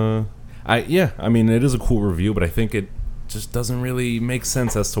I mean, it is a cool review, but I think it just doesn't really make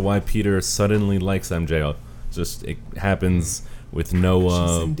sense as to why Peter suddenly likes MJ. Just it happens with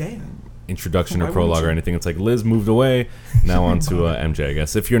no introduction or prologue or anything. It's like Liz moved away, now on to MJ, I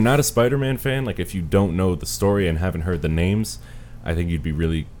guess. If you're not a Spider-Man fan, like if you don't know the story and haven't heard the names, I think you'd be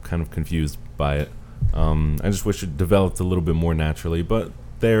really kind of confused by it. I just wish it developed a little bit more naturally, but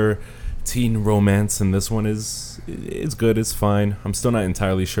their teen romance in this one is good, it's fine. I'm still not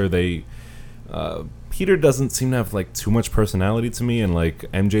entirely sure Peter doesn't seem to have like too much personality to me, and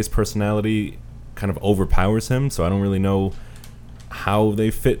like MJ's personality kind of overpowers him, so I don't really know how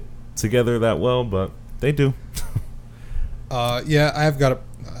they fit together that well, but they do. Yeah, I've got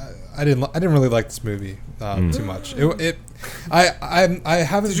I didn't really like this movie too much. I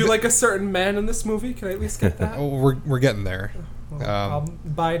haven't. Did you like a certain man in this movie? Can I at least get that? We're getting there. Well, I'll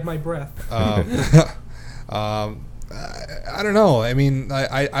bide my breath. I don't know. I mean,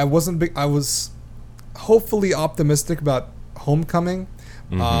 I wasn't big. I was hopefully optimistic about Homecoming.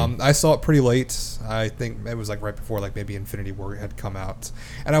 I saw it pretty late. I think it was like right before like maybe Infinity War had come out,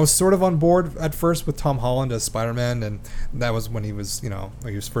 and I was sort of on board at first with Tom Holland as Spider-Man, and that was when he was when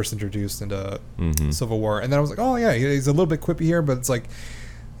he was first introduced into Civil War, and then I was like, oh yeah, he's a little bit quippy here, but it's like,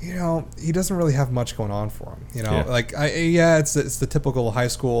 he doesn't really have much going on for him. It's the typical high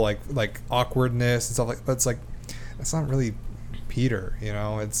school like awkwardness and stuff like, but it's like it's not really Peter.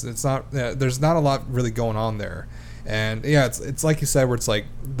 It's not. There's not a lot really going on there. And yeah, it's like you said, where it's like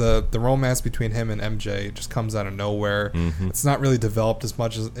the romance between him and MJ just comes out of nowhere. It's not really developed as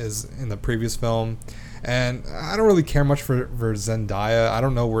much as in the previous film, and I don't really care much for Zendaya. I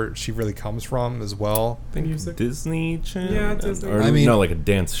don't know where she really comes from as well. Disney Channel? Yeah, Disney. Or, like a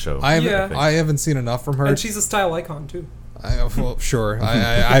dance show. I haven't seen enough from her, and she's a style icon too. Sure.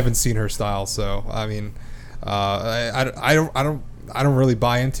 I haven't seen her style, so I mean, I don't really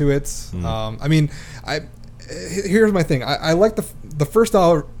buy into it. I mean, here's my thing. I like the first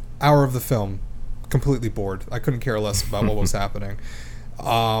hour of the film. Completely bored. I couldn't care less about what was happening.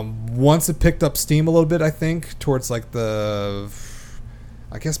 Once it picked up steam a little bit, I think towards like I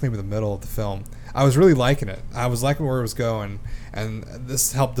guess maybe the middle of the film, I was really liking it. I was liking where it was going, and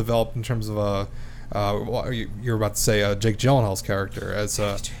this helped develop in terms of you're about to say Jake Gyllenhaal's character as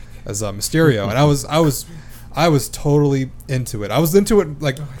Mysterio, and I was totally into it. I was into it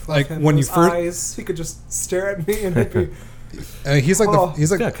like when you first. Eyes. He could just stare at me and it'd be. He's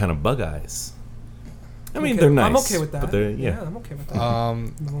got kind of bug eyes. I mean, they're nice. I'm okay with that. But I'm okay with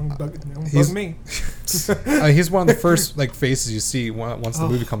that. Bug me. He's one of the first faces you see once the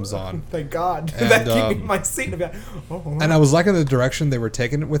movie comes on. Thank God. And, that gave me my seat. And I was liking the direction they were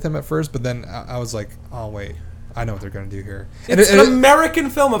taking it with him at first, but then I was like, oh wait. I know what they're going to do here. It's an American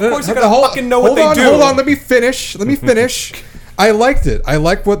film. Of course you're going to fucking know what they do. Hold on. Let me finish. I liked it. I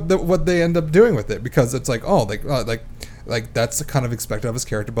like what they end up doing with it, because it's like, like that's kind of expected of his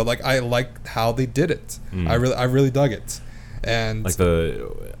character, but like I liked how they did it. I really dug it. And like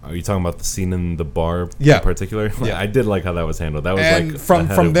are you talking about the scene in the bar in particular? Yeah, I did like how that was handled. That was and like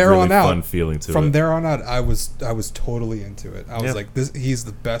from there really on out, fun feeling to from it. there on out, I was totally into it. I was like, he's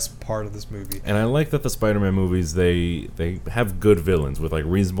the best part of this movie. And I like that the Spider-Man movies they have good villains with like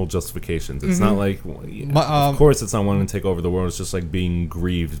reasonable justifications. It's not like of course it's not wanting to take over the world. It's just like being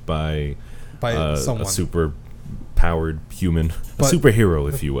grieved by someone. A super powered human, a superhero,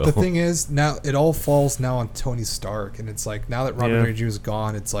 if you will. The thing is, now it all falls now on Tony Stark, and it's like now that Robert Downey Jr. is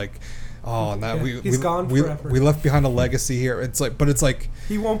gone, it's like, oh, now he's gone forever. We left behind a legacy here. It's like, but it's like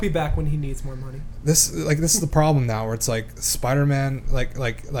He won't be back when he needs more money. This is the problem now, where it's like Spider-Man,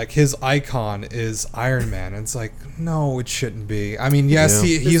 like his icon is Iron Man, and it's like, no, it shouldn't be. I mean, yes,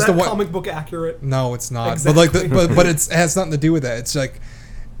 Yeah. he's Is the that one. comic book accurate? No, it's not. Exactly. But it has nothing to do with that. It's like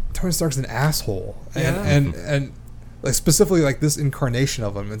Tony Stark's an asshole, and like specifically like this incarnation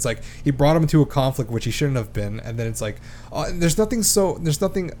of him. It's like he brought him into a conflict which he shouldn't have been, and then it's like there's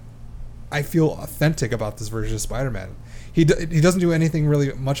nothing I feel authentic about this version of Spider-Man. He doesn't do anything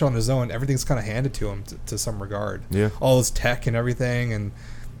really much on his own. Everything's kind of handed to him to some regard. Yeah. All his tech and everything, and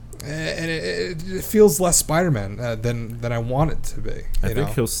it feels less Spider-Man than I want it to be. I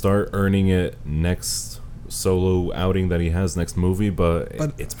think he'll start earning it next solo outing that he has, next movie, but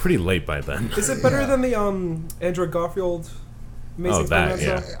it's pretty late by then. Is it better than the Andrew Garfield Amazing that, Spider-Man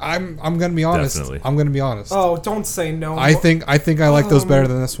yeah. show? I'm gonna be honest. Definitely. I'm gonna be honest. Oh, don't say no. I think I like those better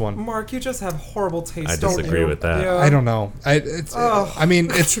than this one. Mark, you just have horrible taste. I don't disagree you? with that. Yeah. I don't know. I mean,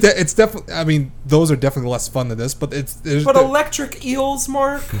 it's definitely. I mean, those are definitely less fun than this. But But electric eels,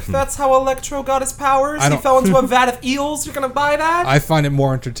 Mark. That's how Electro got his powers. He fell into a vat of eels. You're gonna buy that? I find it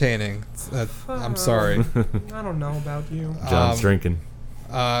more entertaining. I'm sorry. I don't know about you. John's drinking.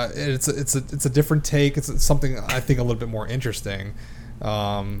 It's a different take. It's something I think a little bit more interesting.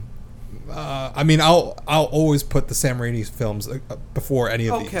 I mean, I'll always put the Sam Raimi films before any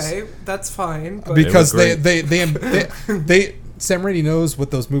of these. Okay, that's fine. But Because They they Sam Raimi knows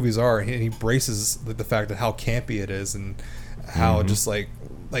what those movies are, and he braces the fact that how campy it is, and how just like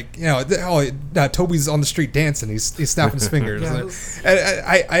you know, Toby's on the street dancing, he's snapping his fingers. Yes. And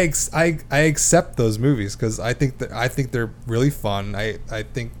I accept those movies because I think they're really fun. I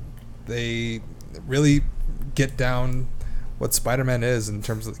think they really get down what Spider-Man is in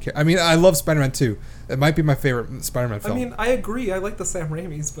terms of I mean, I love Spider-Man 2. It might be my favorite Spider-Man film. I mean, I agree. I like the Sam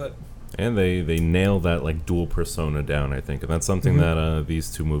Raimi's, but And they nail that like dual persona down, I think, and that's something that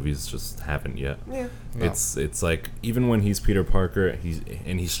these two movies just haven't yet. yeah. No. It's like even when he's Peter Parker,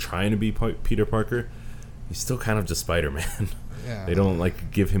 he's trying to be Peter Parker, he's still kind of just Spider-Man. Yeah. They don't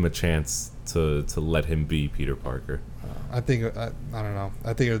like give him a chance to let him be Peter Parker. I think I don't know.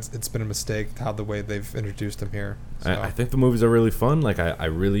 I think it's been a mistake how the way they've introduced him here. So. I think the movies are really fun. Like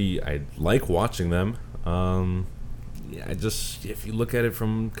I like watching them. Yeah, if you look at it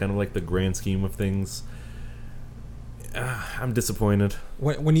from kind of like the grand scheme of things, I'm disappointed.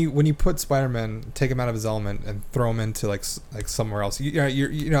 When you put Spider-Man, take him out of his element and throw him into like somewhere else, you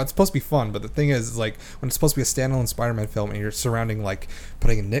know it's supposed to be fun, but the thing is like when it's supposed to be a standalone Spider-Man film and you're surrounding like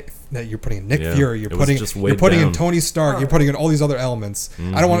putting in Nick Fury, you're putting in Tony Stark, you're putting in all these other elements.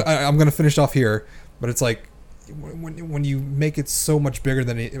 Mm-hmm. I'm gonna finish off here, but it's like when you make it so much bigger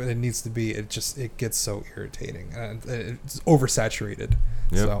than it needs to be, it gets so irritating and it's oversaturated.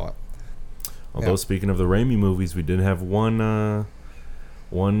 Yep. So. Although speaking of the Raimi movies, we did have one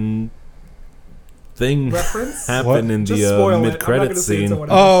thing Reference? happen in Just the spoil it. I'm not mid-credit gonna say it's scene. a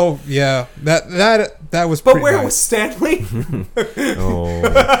whatever. Oh yeah, that was. But pretty where nice. was Stanley? Oh,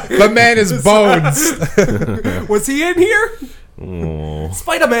 The man is bones. Was he in here? oh.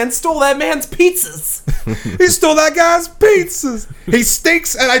 Spider-Man stole that man's pizzas. He stole that guy's pizzas. He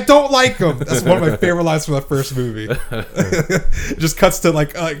stinks, and I don't like him. That's one of my favorite lines from the first movie. It just cuts to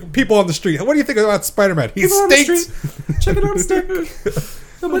like people on the street. What do you think about Spider-Man? He People on the stinks. street, chicken on a stick.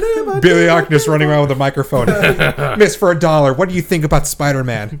 Billy Eichner's running around with a microphone. Miss, for $1, what do you think about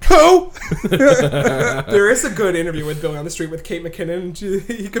Spider-Man? Who? There is a good interview with Billy on the Street with Kate McKinnon. And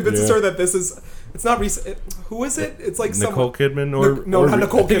he convinces her that it's not Reese. Who is it? It's like Nicole Kidman not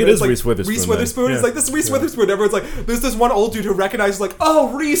Nicole Kidman. I think it is like Reese Witherspoon. Reese Witherspoon. then. It's like this is Reese Witherspoon. Everyone's like, there's this one old dude who recognizes like, oh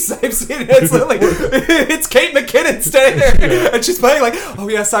Reese, I've seen it. It's like it's Kate McKinnon standing there, and she's playing like, oh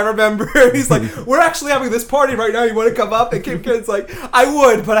yes, I remember. And he's like, we're actually having this party right now. You want to come up? And Kate McKinnon's like, I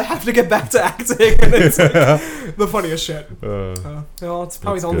would, but I have to get back to acting. And it's like the funniest shit. Well, it's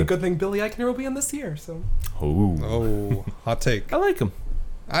probably the only good thing Billy Eichner will be in this year. So Oh, hot take. I like him.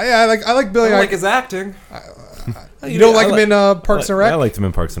 I like Billy I don't like Eichner. his acting. You don't like him in Parks and Rec? I liked him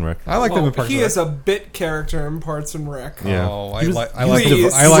in Parks and Rec. I like him in Parks and He Rec. is a bit character in Parts and Rec. Yeah. Oh, He was- I like he him.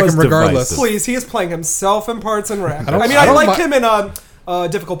 was- I like he was him regardless. divisive. Please, he is playing himself in Parts and Rec. I don't- I I don't like mi- him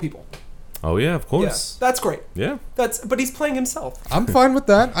in Difficult People. Oh yeah, of Yeah, course. that's great. Yeah. But he's playing himself. I'm fine with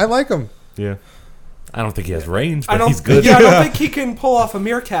that. I like him. Yeah. I don't think he has range, I but don't. he's good. Yeah, I don't think he can pull off a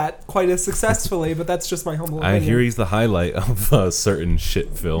meerkat quite as successfully. But that's just my humble opinion. I hear he's the highlight of a certain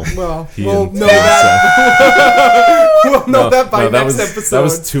shit film. Well, He we'll and know Tim that. We'll know that by that next was, episode. That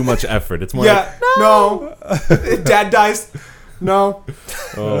was too much effort. It's more yeah. No. Dad dies. No.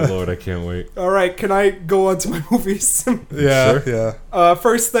 Oh Lord, I can't wait. All right, can I go on to my movies? Yeah, Sure. yeah.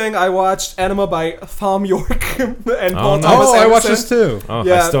 First thing, I watched Anima by Thom Yorke and Paul nice. Thomas Oh, I watched Anderson. this too. Oh, I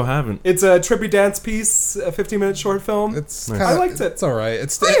Yeah. still haven't. It's a trippy dance piece, a 15-minute short film. It's Nice. kinda, I liked it. It's all right.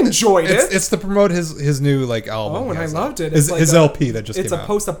 I enjoyed it. It's to promote his new like album. Oh, and he I has loved it. His, It's like his a- LP that just It's came a out.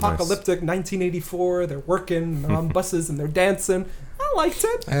 post-apocalyptic 1984. They're working, they're on buses, and they're dancing. I liked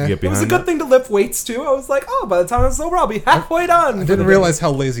it. Eh, Get It was a behind good that? thing to lift weights to. I was like, oh, by the time it's over, I'll be halfway done. I didn't realize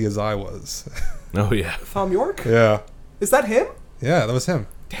how lazy his eye was. Oh yeah. Thom Yorke? Yeah, Is that him? yeah, that was him.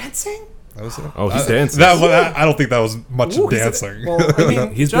 Dancing? That was him. Oh, he's dancing. That I don't think that was much Ooh, he's- dancing. Well, I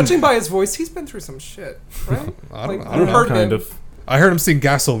mean, He's been- judging by his voice, he's been through some shit, right? I don't you know. heard Kind him. of. I heard him sing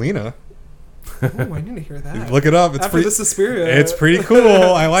Gasolina. Ooh, I need to hear that. Look it up. It's After pretty. the Suspiria. It's pretty cool.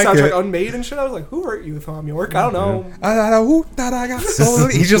 I like Soundtrack it. Unmade and shit. I was like, who hurt you, Thom Yorke? I don't know.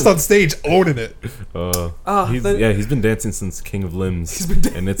 He's just on stage owning it. He's been dancing since King of Limbs.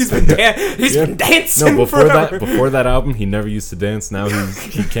 And it's He's been dancing no, before forever. before that album, he never used to dance. Now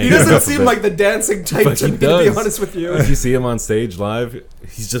he can't. He get doesn't enough of seem it. like the dancing type But to he me, to does. be honest with you. If you see him on stage live,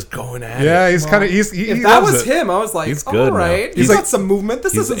 he's just going at Yeah, it. he's kind of. He If that loves was it. him, I was like, He's all good now. right. He's got like- some movement.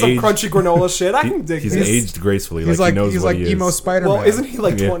 This he's isn't some aged- crunchy granola shit. I can dig He's this. aged gracefully. He's like like he knows he's what like he emo is. Spider-Man. Well, isn't he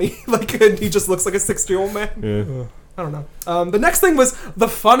like Yeah. 20? Like, he just looks like a 60-year-old man. Yeah. I don't know. The next thing was the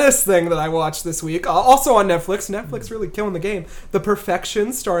funnest thing that I watched this week, also on Netflix. Netflix really killing the game. The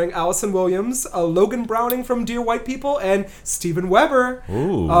Perfection, starring Allison Williams, Logan Browning from Dear White People, and Steven Weber.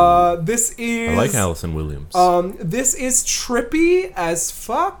 Ooh. This is I like Allison Williams. This is trippy as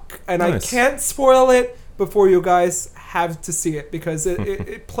fuck, and Nice. I can't spoil it before you guys have to see it because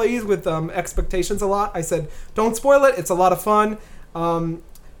it plays with expectations a lot. I said, don't spoil it. It's a lot of fun.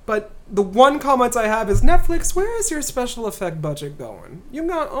 But the one comment I have is, Netflix, where is your special effect budget going? You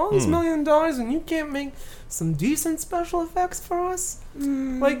got all this $1 million and you can't make some decent special effects for us?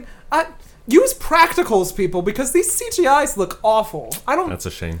 Like, use practicals, people, because these CGIs look awful. That's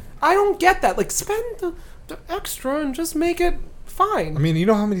a shame. I don't get that. Like, spend the extra and just make it fine. I mean, you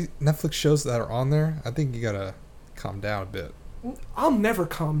know how many Netflix shows that are on there? I think you gotta calm down a bit. I'll never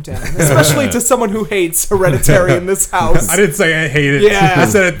calm down, especially to someone who hates Hereditary in this house. I didn't say I hate it. Yeah. I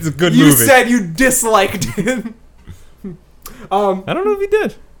said it's a good You movie. said you disliked it. I don't know if he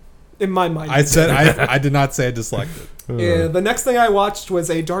did. In my mind, I said I did not say I disliked it. Yeah, the next thing I watched was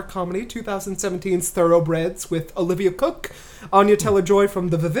a dark comedy, 2017's Thoroughbreds, with Olivia Cook, Anya Taylor-Joy from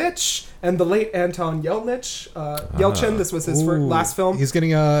The Vivitch, and the late Anton Yelchin. Yelchin, this was his Ooh, last film. He's getting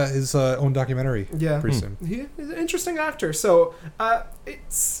his own documentary. Yeah. pretty soon. He's an interesting actor. So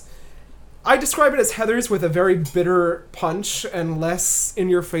I describe it as Heathers with a very bitter punch and less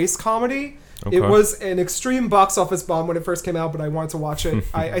in-your-face comedy. Okay. It was an extreme box office bomb when it first came out, but I wanted to watch it.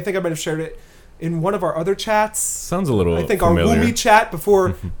 I think I might have shared it in one of our other chats. Sounds a little I think familiar. our Woomy chat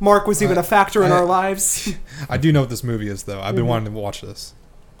before Mark was even a factor in I- our lives. I do know what this movie is, though. I've been wanting to watch this.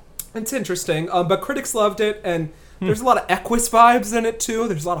 It's interesting, but critics loved it, and there's a lot of Equus vibes in it too.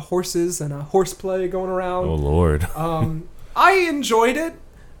 There's a lot of horses and horseplay going around. Oh Lord. I enjoyed it,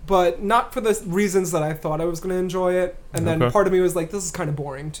 but not for the reasons that I thought I was going to enjoy it. And then Okay. part of me was like, this is kind of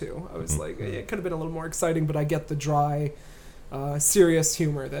boring too. I was like, it could have been a little more exciting, but I get the dry, serious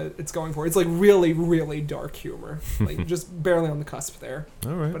humor that it's going for. It's like really, really dark humor, like just barely on the cusp there.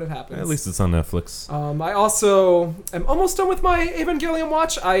 All right. But it happens. At least it's on Netflix. I also am almost done with my Evangelion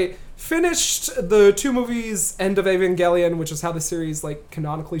watch. I finished the 2 movies End of Evangelion, which is how the series like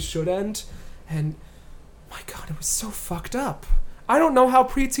canonically should end, and my god, it was so fucked up. I don't know how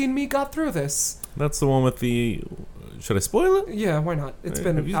preteen me got through this. That's the one with the. Should I spoil it? Yeah, why not? It's Have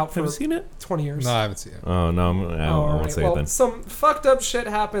been you, out have for you seen it? 20 years. No, I haven't seen it. Oh no, I won't Alright, say well, it then. some fucked up shit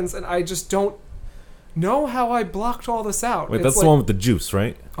happens, and I just don't know how I blocked all this out. Wait, It's that's like, the one with the juice,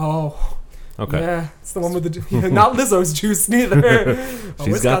 right? Oh. Okay. Yeah, it's the one with the not Lizzo's juice neither. She's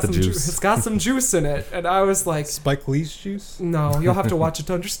it's got the some juice. It's got some juice in it, and I was like, Spike Lee's juice? no, you'll have to watch it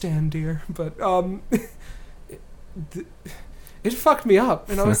to understand, dear. But it fucked me up,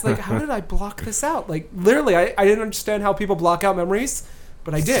 and I was like, how did I block this out? Like literally, I didn't understand how people block out memories,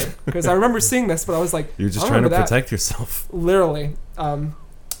 but I did because I remember seeing this, but I was like, You're just I trying to remember that. protect yourself. Literally.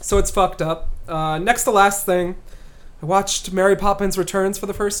 So it's fucked up. Next to last thing, I watched Mary Poppins Returns for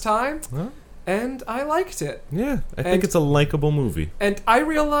the first time, Huh? and I liked it. Yeah, I And- think it's a likable movie. And I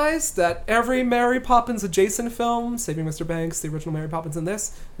realized that every Mary Poppins adjacent film, Saving Mr. Banks, the original Mary Poppins, and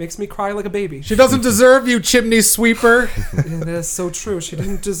this, makes me cry like a baby. She doesn't deserve you, chimney sweeper. Yeah, that is so true. She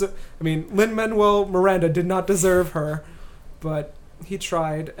didn't deserve. I mean, Lin-Manuel Miranda did not deserve her, but he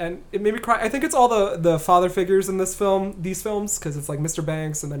tried, and it made me cry. I think it's all the father figures in these films, because it's like Mr.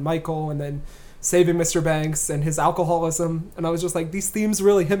 Banks, and then Michael, and then Saving Mr. Banks and his alcoholism, and I was just like, these themes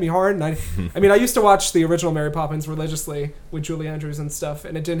really hit me hard. And I mean, I used to watch the original Mary Poppins religiously with Julie Andrews and stuff,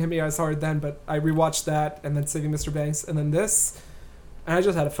 and it didn't hit me as hard then, but I rewatched that, and then Saving Mr. Banks, and then this, and I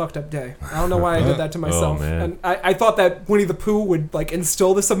just had a fucked up day. I don't know why I did that to myself. man. And I thought that Winnie the Pooh would like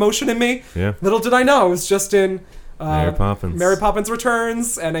instill this emotion in me. Yeah. Little did I know, it was just in Mary Poppins. Mary Poppins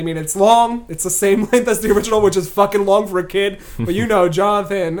Returns, and I mean, it's long. It's the same length as the original, which is fucking long for a kid. But you know,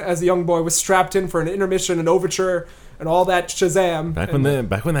 Jonathan, as a young boy, was strapped in for an intermission, an overture, and all that Shazam. Back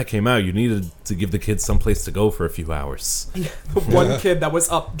when that came out, you needed to give the kids someplace to go for a few hours. The one kid that was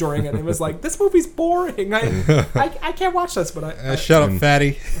up during it, and was like, "This movie's boring. I can't watch this." But shut up,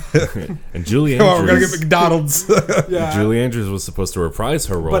 fatty. And Julie Come on, we're gonna Andrews. get McDonald's. yeah. Julie Andrews was supposed to reprise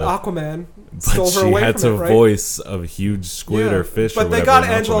her role, But Aquaman but stole her she away had from to it, right? voice a huge squid or fish. But or they whatever got in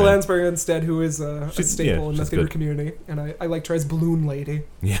Angela Aquaman. Lansbury instead, who is a staple in the she's theater good. community, and I liked her as Balloon Lady.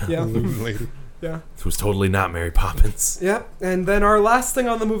 Yeah, Yeah, Lady. yeah. it was totally not Mary Poppins. Yeah, and then our last thing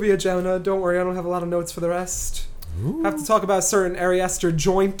on the movie agenda, don't worry, I don't have a lot of notes for the rest. Have to talk about a certain Ari Aster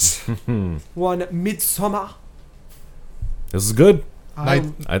joint, one Midsommar. This is good. Night-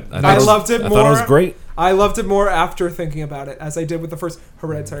 I loved it I more. thought it was great. I loved it more after thinking about it, as I did with the first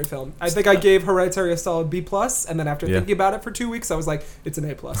Hereditary film. I think I gave Hereditary a solid B+, and then after Yeah. thinking about it for 2 weeks, I was like, it's an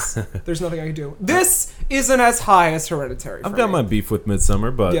A+. There's nothing I can do. This isn't as high as Hereditary. I've for got me. my beef with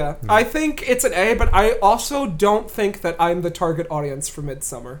Midsommar, but Yeah, I think it's an A, but I also don't think that I'm the target audience for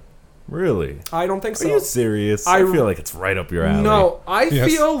Midsommar. really, I don't think are so. you serious? I- I feel like it's right up your alley. No, I Yes.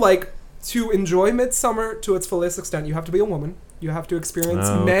 feel like to enjoy Midsommar to its fullest extent, you have to be a woman. You have to experience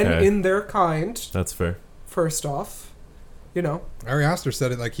Oh, men okay. in their kind, That's fair. first off. You know. Ari Aster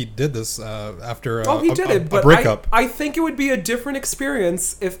said it like he did this after He did it, a but breakup. I think it would be a different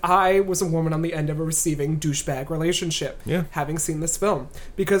experience if I was a woman on the end of a receiving douchebag relationship. Yeah. Having seen this film,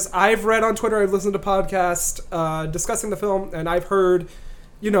 because I've read on Twitter, I've listened to podcasts discussing the film, and I've heard,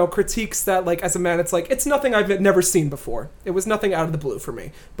 you know, critiques that like as a man, it's like it's nothing I've never seen before. It was nothing out of the blue for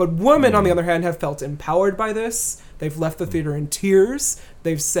me. But women, on the other hand, have felt empowered by this. They've left the theater in tears.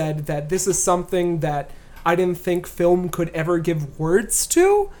 They've said that this is something that I didn't think film could ever give words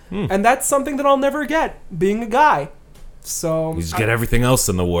to, and that's something that I'll never get, being a guy. So You just get everything else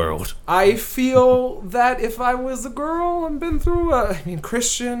in the world. I feel that if I was a girl and been through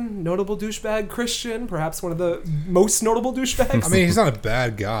Christian, notable douchebag Christian, perhaps one of the most notable douchebags. I mean, he's not a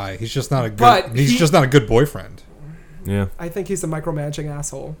bad guy. He's just not a good. But He's just not a good boyfriend. Yeah. I think he's a micromanaging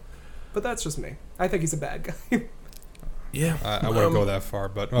asshole. But that's just me. I think he's a bad guy. Yeah. I wouldn't go that far,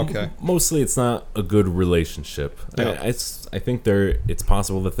 but okay. Mostly, it's not a good relationship. Yeah. I think it's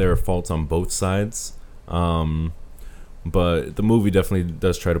possible that there are faults on both sides, but the movie definitely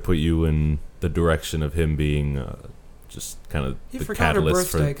does try to put you in the direction of him being just kind of You the forgot her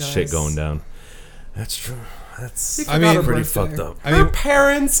catalyst for birthday, shit guys. going down. That's true. That's He I forgot mean, her pretty birthday. fucked up. I Her mean-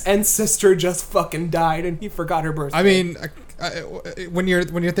 parents and sister just fucking died, and he forgot her birthday. I mean, when you're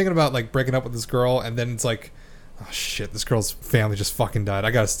thinking about like breaking up with this girl, and then it's like, oh shit, this girl's family just fucking died.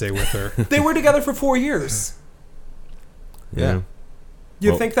 I gotta stay with her. they were together for 4 years. Yeah. You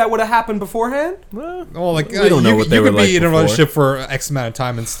Well- think that would have happened beforehand? Well, Well, like We don't know what they you were could be like in a before. relationship for X amount of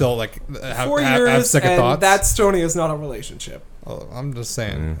time and still like have, 4 have, years, have second and thoughts. that Stony is not a relationship. Oh, I'm just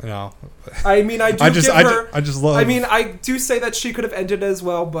saying, you know. I mean, I do I just give her. I just love. I mean, I do say that she could have ended as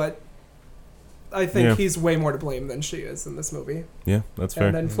well, but I think Yeah. he's way more to blame than she is in this movie. yeah, that's fair.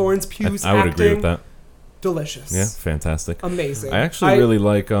 And then Florence Pugh's I would acting, agree with that. delicious. Yeah, fantastic. Amazing. I actually really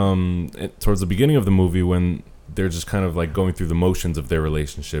like towards the beginning of the movie when they're just kind of like going through the motions of their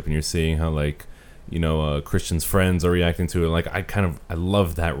relationship, and you're seeing how like, you know, Christian's friends are reacting to it. Like I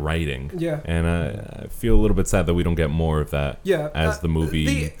love that writing. Yeah. And I feel a little bit sad that we don't get more of that. Yeah, As the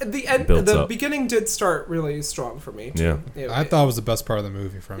movie the end, builds the up. beginning did start really strong for me. Too. I thought it was the best part of the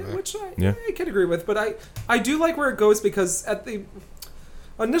movie from it. which Yeah. I can agree with, but I do like where it goes, because at the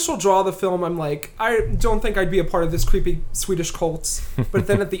initial draw of the film, I'm like, I don't think I'd be a part of this creepy Swedish cult. But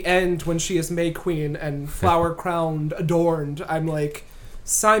then at the end, when she is May Queen and flower crowned, adorned, I'm like,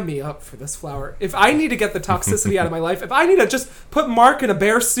 sign me up for this flower. If I need to get the toxicity out of my life, if I need to just put Mark in a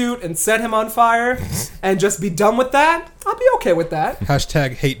bear suit and set him on fire and just be done with that, I'll be okay with that.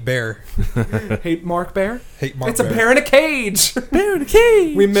 Hashtag hate bear. Hate Mark Bear? Hate Mark It's a Bear. bear in a cage. Bear in a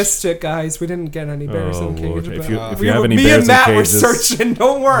cage. We missed it, guys. We didn't get any bears Oh, in a Lord. cage. If but, you- if we you have were- any me bears and in Matt were cages- searching.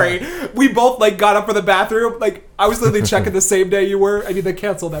 Don't worry. We both like got up for the bathroom. Like I was literally checking the same day you were. I mean, they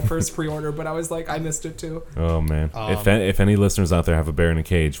canceled that first pre-order, but I was like, I missed it too. Oh man! If any listeners out there have a bear in a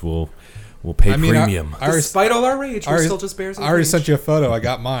cage, we'll pay premium. I already, Despite all our rage, we're still just bears in I a already cage. sent you a photo. I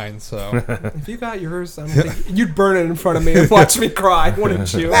got mine. So If you got yours, I don't think you'd burn it in front of me and watch me cry,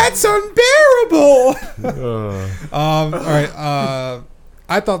 wouldn't you? that's unbearable. Incredible. All right.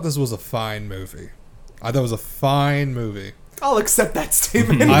 I thought this was a fine movie. I thought it was a fine movie. I'll accept that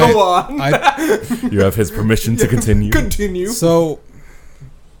statement. Go on. You have his permission to continue. Continue. So,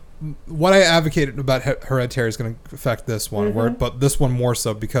 what I advocated about Hereditary is going to affect this one, but this one more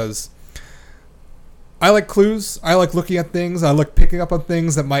so because I like clues. I like looking at things. I like picking up on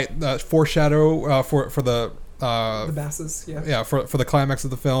things that might foreshadow for the masses. Yeah. Yeah, for the climax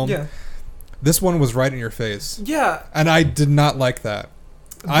of the film. Yeah. This one was right in your face. Yeah. And I did not like that.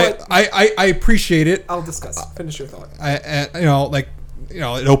 But I appreciate it. I'll discuss. Finish your thought.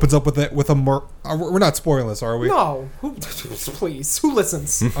 It opens up with a we're not spoiling this, are we? No. Please. Who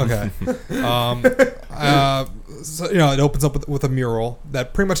listens? Okay. So, it opens up with a mural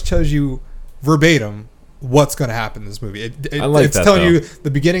that pretty much tells you verbatim what's going to happen in this movie. It's telling you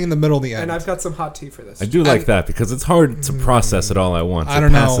the beginning and the middle and the end. And I've got some hot tea for this. I do like that because it's hard to process it all at once. I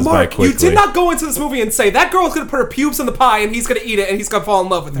don't know. Passes by Mark, you quickly. did not go into this movie and say that girl's going to put her pubes in the pie and he's going to eat it and he's going to fall in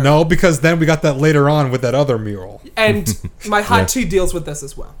love with her. No, because then we got that later on with that other mural. And my hot tea deals with this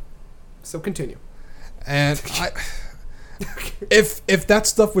as well. So continue. And if that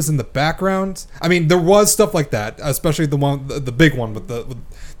stuff was in the background, I mean, there was stuff like that, especially the big one with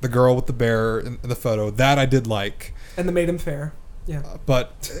the girl with the bear in the photo. That I did like. And the Maiden Fair. Yeah.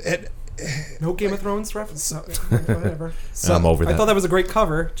 But no Game of Thrones reference. Whatever. I'm over that. I thought that was a great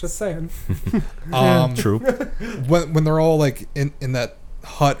cover. Just saying. True. When they're all like in that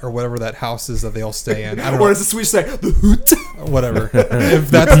hut or whatever that house is that they all stay in. I don't know. Or does the Swedish say the hoot? Whatever.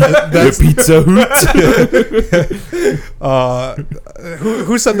 If that's The pizza hoot.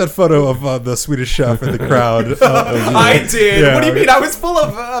 Who sent that photo of the Swedish chef in the crowd? I did. Yeah. What do you mean? I was full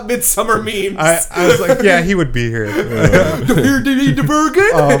of midsummer memes. I was like, yeah, he would be here. Here to eat the burger.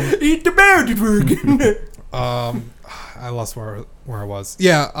 Eat the bear, the burger. I lost where I was.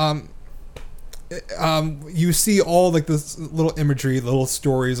 Yeah. You see all like this little imagery, little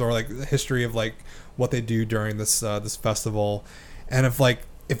stories, or like the history of like what they do during this festival, and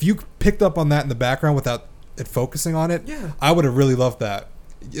if you picked up on that in the background without it focusing on it, yeah, I would have really loved that.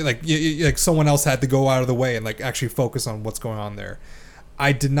 Like like someone else had to go out of the way and like actually focus on what's going on there.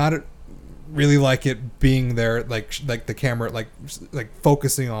 I did not really like it being there, like the camera like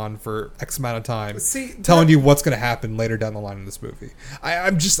focusing on for X amount of time, telling you what's going to happen later down the line in this movie.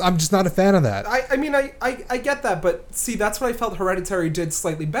 I'm just not a fan of that. I mean I get that, but see, that's what I felt Hereditary did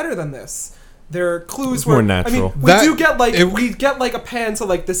slightly better than this. Their clues were more natural. I mean, we get like a pan to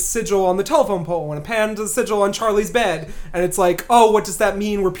like the sigil on the telephone pole and a pan to the sigil on Charlie's bed, and it's like, oh, what does that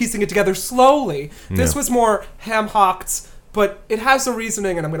mean? We're piecing it together slowly. This was more ham-hocked. But it has a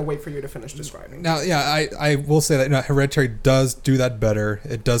reasoning, and I'm going to wait for you to finish describing. Now, yeah, I will say that Hereditary does do that better.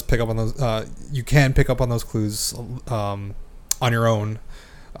 It does pick up on those. You can pick up on those clues on your own.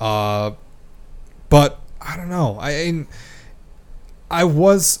 But I don't know. I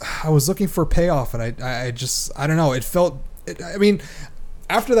was looking for a payoff, and I don't know. It felt. I mean,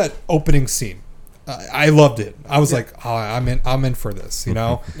 after that opening scene, I loved it. I was like, oh, I'm in for this, you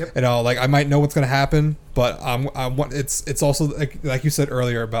know. Yep. You know, like I might know what's gonna happen, but it's also like you said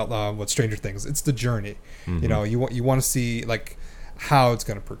earlier about what Stranger Things. It's the journey. You know, you want to see like how it's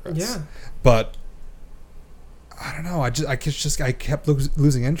gonna progress. Yeah. But I don't know. I kept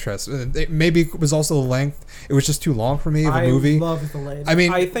losing interest. Maybe it was also the length. It was just too long for me of a movie. I love the length. I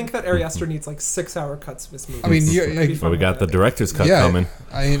mean, I think that Ari Aster needs like 6-hour cuts of this movie. I mean, we got the director's cut coming.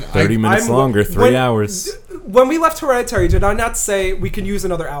 I mean, 30 minutes longer, 3 hours. When we left Hereditary, did I not say we can use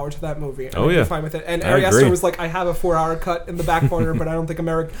another hour to that movie? And I'd be fine with it. And Ari Aster was like, I have a 4-hour cut in the back corner, but I don't think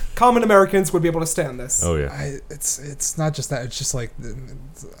common Americans would be able to stand this. Oh yeah. It's not just that. It's just like,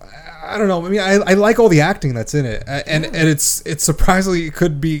 I don't know. I mean, I like all the acting that's in it, and it's surprisingly it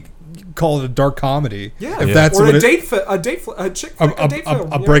could be called a dark comedy. Yeah, if that's or what a date film,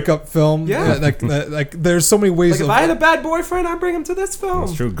 a breakup film. Yeah, like there's so many ways. Like if I had a bad boyfriend, I'd bring him to this film.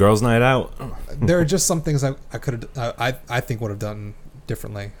 It's true. Girls' night out. There are just some things I could I think would have done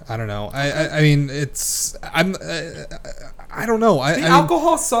differently. I don't know. I mean, I don't know. The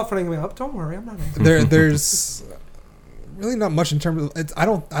alcohol's softening me up. Don't worry, I'm not angry. There's really not much in terms of I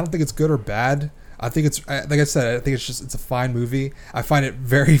don't think it's good or bad. I think it's like I said. I think it's a fine movie. I find it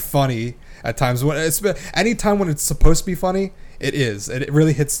very funny at times. Anytime when it's supposed to be funny, it is. It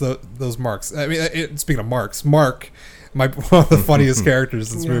really hits those marks. I mean, speaking of marks, Mark, one of the funniest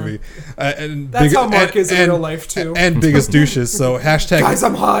characters in this movie. And that's how Mark is in real life too. And biggest douches. So hashtag. Guys,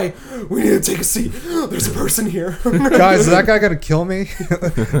 I'm high. We need to take a seat. There's a person here. Guys, is that guy gonna kill me?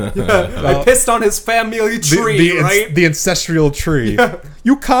 I pissed on his family tree, right? The ancestral tree. Yeah.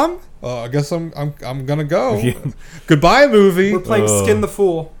 You come? I guess I'm gonna go. Goodbye, movie. We're playing Skin the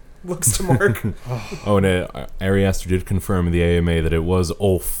Fool. looks to Mark. Oh, and Ari Aster did confirm in the AMA that it was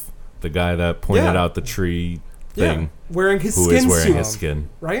Ulf, the guy that pointed out the tree thing. Yeah, wearing his who skin is wearing suit, his skin.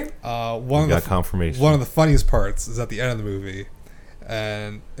 right? Confirmation. One of the funniest parts is at the end of the movie,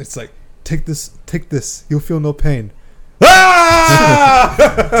 and it's like, take this, you'll feel no pain.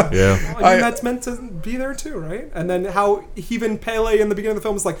 Ah! Yeah. I mean, that's meant to be there too, right? And then how even Pele in the beginning of the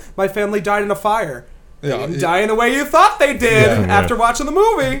film is like, my family died in a fire. They didn't die in the way you thought they did after watching the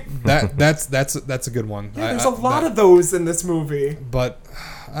movie. That's a good one. Yeah, there's a lot of those in this movie. But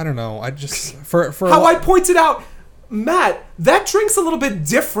I don't know. I just for how I pointed out, Matt, that drink's a little bit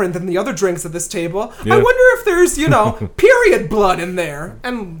different than the other drinks at this table. Yeah. I wonder if there's, period blood in there.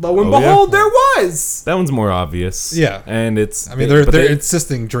 And lo and behold, there was. That one's more obvious. Yeah. And it's... I mean, they're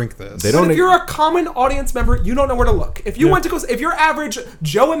insisting drink this. They But don't... if you're a common audience member, you don't know where to look. If you went to go... If you're average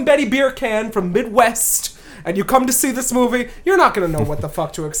Joe and Betty beer can from Midwest... and you come to see this movie, you're not going to know what the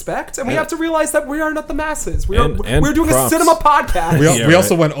fuck to expect. And we have to realize that we are not the masses. We're doing props. a cinema podcast. We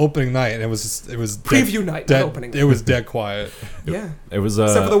also went opening night, and it was preview night, not opening night. It was dead quiet. Yeah. It was...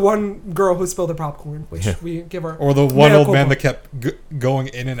 Except for the one girl who spilled the popcorn, which we give her... Or the one old man that kept going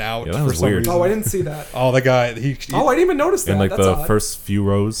in and out that was for some weird. reason. Oh, I didn't see that. Oh, the guy... He I didn't even notice that. In like That's the odd. first few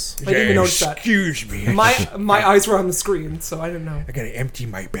rows. I didn't even notice that. Excuse me. My eyes were on the screen, so I didn't know. I gotta empty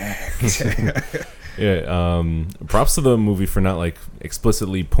my bag. Yeah, props to the movie for not like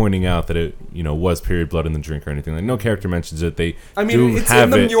explicitly pointing out that it, was period blood in the drink or anything. Like no character mentions it. It's in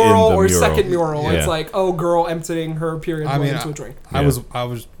the mural or second mural. Yeah. It's like, oh, girl emptying her period blood into a drink. I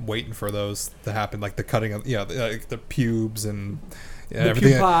was waiting for those to happen, like the cutting of the pubes and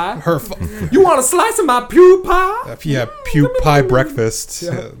everything. Pupae. You want a slice of my pupae? Pupae breakfast.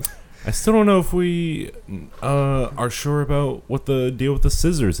 Yeah. I still don't know if we are sure about what the deal with the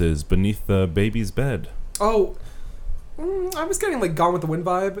scissors is beneath the baby's bed. Oh, I was getting like Gone with the Wind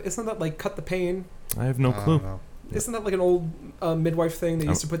vibe. Isn't that like cut the pain? I have no clue. Isn't that like an old midwife thing? They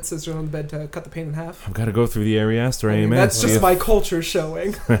used to put scissors on the bed to cut the pain in half. I've got to go through the Ari Aster AMA. That's just my culture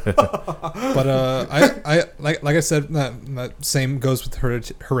showing. But I like I said, that same goes with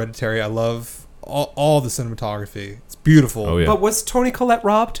Hereditary. I love all the cinematography. It's beautiful. Oh yeah. But was Toni Collette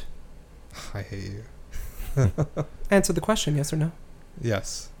robbed? I hate you. Answer the question, yes or no?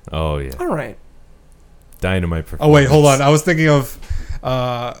 Yes. Oh yeah. All right. Dynamite performance. Oh wait, hold on. I was thinking of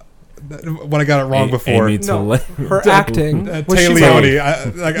when I got it wrong before. Her acting. Tay Leone. You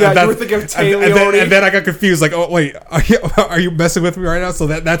were thinking of Tay Leone. And then I got confused. Like, oh wait, are you messing with me right now? So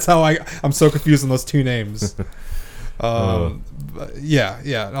that's how I'm so confused on those two names. Absolutely.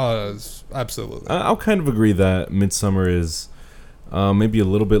 I'll kind of agree that Midsommar is maybe a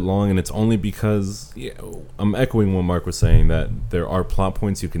little bit long, and it's only because I'm echoing what Mark was saying, that there are plot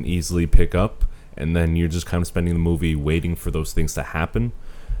points you can easily pick up, and then you're just kind of spending the movie waiting for those things to happen.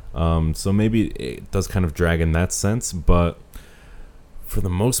 So maybe it does kind of drag in that sense, but for the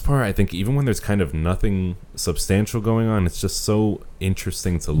most part, I think even when there's kind of nothing substantial going on, it's just so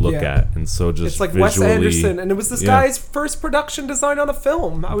interesting to look at, and so just it's like visually, Wes Anderson, and it was this guy's first production design on a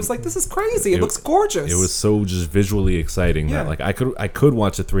film. I was like, this is crazy. It looks gorgeous. It was so just visually exciting that like I could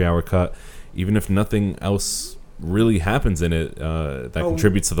watch a 3-hour cut, even if nothing else really happens in it that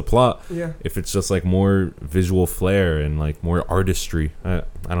contributes to the plot. Yeah. If it's just like more visual flair and like more artistry, I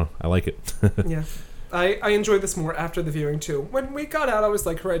like it. Yeah. I enjoyed this more after the viewing too. When we got out, I was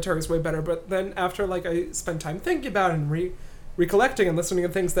like, Hereditary is way better. But then after like I spent time thinking about it and recollecting and listening to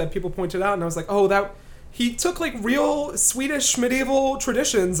things that people pointed out, and I was like, oh, that he took like real Swedish medieval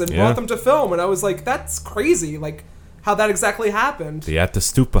traditions and brought them to film, and I was like, that's crazy, like how that exactly happened. The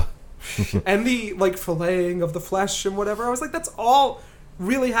Ättestupa. And the like filleting of the flesh and whatever. I was like, that's all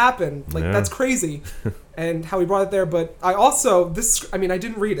really happened. Like that's crazy. And how he brought it there. But I also I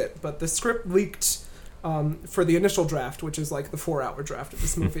didn't read it, but the script leaked for the initial draft, which is like the 4-hour draft of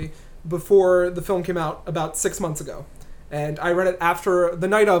this movie, before the film came out about 6 months ago. And I read it after the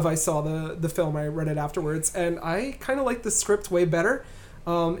night of I saw the film. I read it afterwards, and I kind of liked the script way better.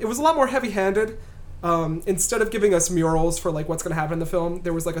 It was a lot more heavy-handed. Instead of giving us murals for like what's going to happen in the film,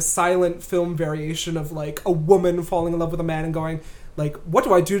 there was like a silent film variation of like a woman falling in love with a man and going like, what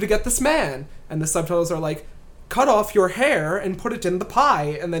do I do to get this man? And the subtitles are like, cut off your hair and put it in the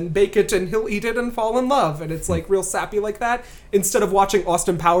pie and then bake it and he'll eat it and fall in love. And it's like real sappy like that. Instead of watching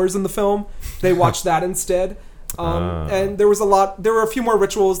Austin Powers in the film, they watched that instead. And there were a few more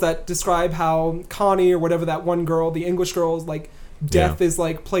rituals that describe how Connie or whatever, that one girl, the English girl's like death is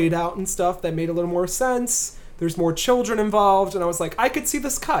like played out and stuff that made a little more sense. There's more children involved, and I was like, I could see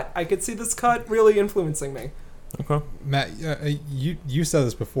this cut really influencing me. Okay. Matt, you said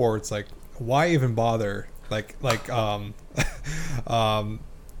this before. It's like, why even bother?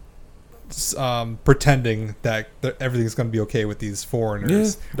 pretending that everything's going to be okay with these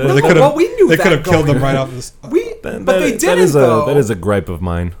foreigners. Yeah, Where we knew they that could have killed them going right off this. but they didn't. That is a gripe of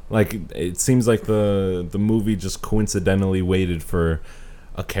mine. Like, it seems like the movie just coincidentally waited for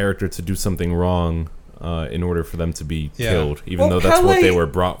a character to do something wrong in order for them to be killed, even though that's what they were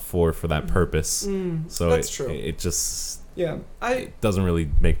brought for that purpose. So that's true. It just it doesn't really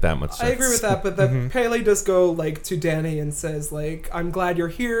make that much sense. I agree with that, but then Pele does go like to Danny and says like, "I'm glad you're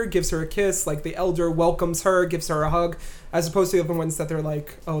here." Gives her a kiss. Like the elder welcomes her, gives her a hug, as opposed to the other ones that they're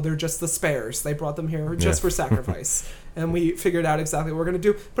like, "Oh, they're just the spares. They brought them here just for sacrifice." And we figured out exactly what we're gonna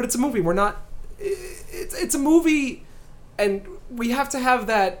do. But it's a movie. We're not. It's a movie, and we have to have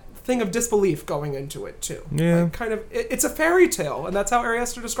that thing of disbelief going into it too. Yeah. Like, kind of. It's a fairy tale, and that's how Ari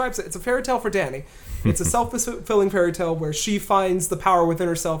Aster describes it. It's a fairy tale for Danny. It's a self-fulfilling fairy tale where she finds the power within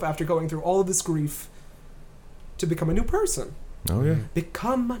herself after going through all of this grief to become a new person. Oh yeah,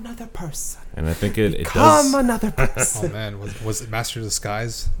 Become another person. and I think it Become does. another person. Oh man, was it Master of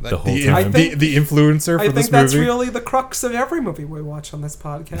Disguise? The whole time. The influencer for I this think that's movie. really the crux of every movie we watch on this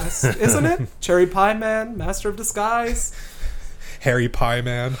podcast, isn't it? Cherry Pie Man, Master of Disguise. Harry Pie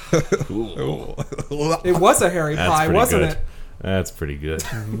Man. It was a Harry That's Pie, pretty wasn't good. it? That's pretty good.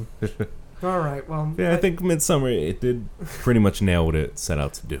 All right, well. Yeah, I think Midsummer, it did pretty much nail what it set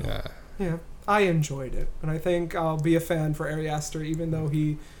out to do. Yeah, I enjoyed it. And I think I'll be a fan for Ari Aster, even though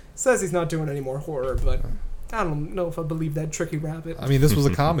he says he's not doing any more horror, but I don't know if I believe that tricky rabbit. I mean, this was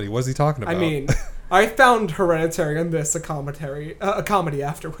a comedy. What is he talking about? I mean, I found Hereditary and this a commentary on comedy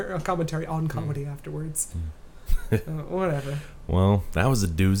afterwards. Whatever. Well, that was a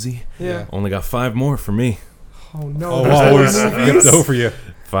doozy. Yeah. Only got 5 more for me. Oh no. oh, there's wow, more it's movies? over you.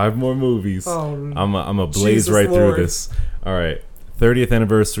 5 more movies. Oh, I'm a blaze Jesus right Lord. through this. All right. 30th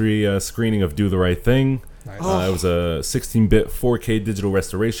anniversary screening of Do the Right Thing. Nice. It was a 16-bit 4K digital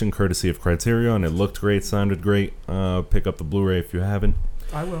restoration courtesy of Criterion. It looked great, sounded great. Pick up the Blu-ray if you haven't.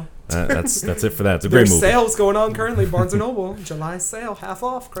 I will. That's it for that. It's a great There's movie. sales going on currently. Barnes & Noble. July sale. Half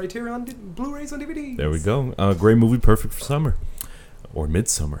off. Criterion Blu-rays on DVD. There we go. Great movie, perfect for summer. Or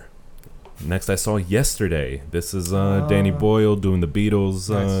midsummer. Next I saw Yesterday. This is Danny Boyle doing the Beatles,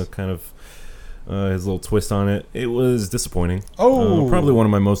 Nice. kind of his little twist on it. It was disappointing. Oh. Probably one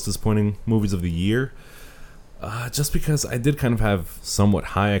of my most disappointing movies of the year. Just because I did kind of have somewhat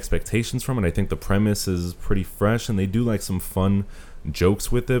high expectations from it. I think the premise is pretty fresh, and they do like some fun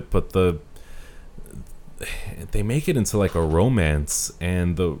jokes with it, but they make it into like a romance,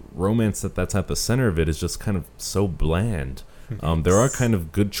 and the romance that's at the center of it is just kind of so bland. There are kind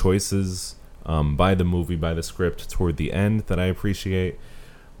of good choices by the movie, by the script toward the end that I appreciate,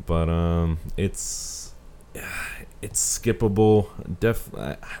 but it's skippable.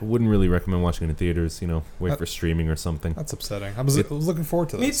 I wouldn't really recommend watching it in theaters. Wait for streaming or something. That's upsetting. I was looking forward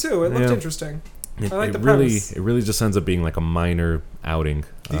to this. Me too. It looked Yeah. interesting. It, I like it the really, premise. it really just ends up being like a minor outing.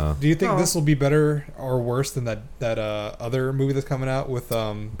 Do you think Oh. this will be better or worse than that other movie that's coming out with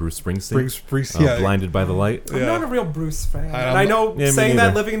Bruce Springsteen, Bruce yeah. Blinded by the Light. I'm Yeah. not a real Bruce fan. I'm And I know Yeah, me saying that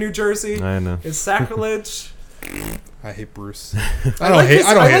neither. living in New Jersey I know. is sacrilege. I hate Bruce. I like his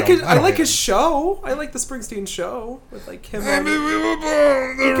him. I like his show. I like the Springsteen show with like him. I on mean, it. we were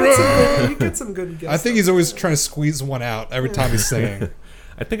born to You get some good guests. I think he's always trying to squeeze one out every time he's singing.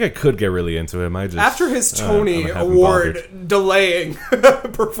 I think I could get really into him. I just After his Tony I haven't Award bothered. delaying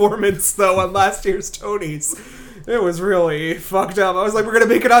performance, though, on last year's Tonys, it was really fucked up. I was like, we're going to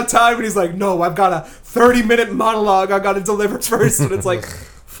make it on time. And he's like, no, I've got a 30-minute monologue I've got to deliver first. And it's like,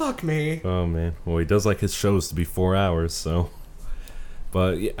 fuck me. Oh man, well he does like his shows to be 4 hours, so.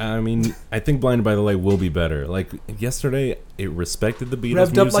 But yeah, I mean, I think Blinded by the Light will be better. Like Yesterday, it respected the Beatles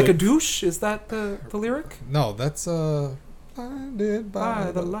Revved music. up like a douche? Is that the lyric? No, that's Blinded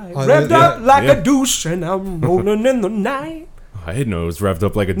By the light. Oh, Revved yeah. up like Yeah. a douche and I'm rolling in the night. I didn't know it was revved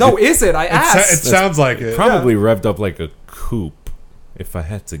up like a. No, is it? I It asked. sounds like it. probably revved up like a coupe, if I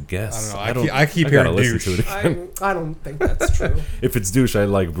had to guess. I don't know. I keep gotta hearing listen douche. to it again. I don't think that's true. If it's douche, I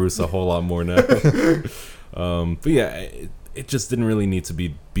like Bruce a whole lot more now. But yeah, it just didn't really need to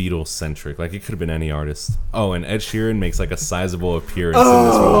be Beatles centric. Like it could have been any artist. Oh, and Ed Sheeran makes like a sizable appearance in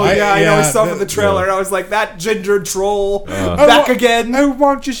this Oh, movie. yeah, I know. I saw yeah, from the trailer, yeah. and I was like, that ginger troll Uh. back again. I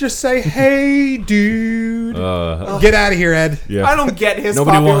want you to just say, "Hey, dude, get out of here, Ed." Yeah. I don't get his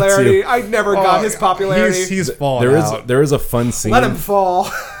Nobody wants popularity. you. I never got his popularity. He's falling out. There is a fun scene. Let him fall.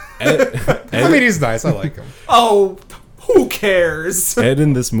 Ed, I mean, he's nice. I like him. Oh, who cares? Ed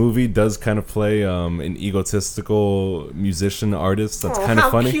in this movie does kind of play an egotistical musician artist. That's kind of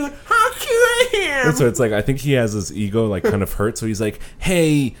how funny. Cute, how cute I am. And so it's like I think he has his ego like kind of hurt. So he's like,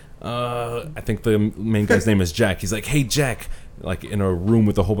 "Hey, I think the main guy's name is Jack. He's like, "Hey, Jack, like in a room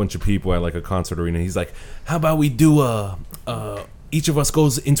with a whole bunch of people at like a concert arena. He's like, "How about we do each of us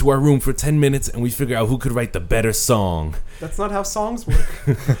goes into our room for 10 minutes and we figure out who could write the better song." That's not how songs work.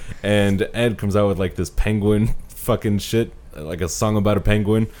 And Ed comes out with like this penguin fucking shit, like a song about a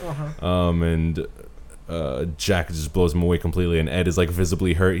penguin. And Jack just blows him away completely, and Ed is like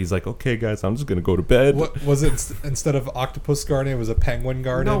visibly hurt. He's like, "Okay, guys, I'm just gonna go to bed." What was it? Instead of octopus garden, it was a penguin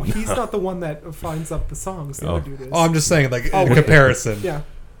garden. No, he's not the one that finds up the songs. The other dude is. Oh, I'm just saying, like in comparison. Yeah.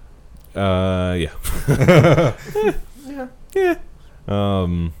 Yeah. Yeah. Yeah.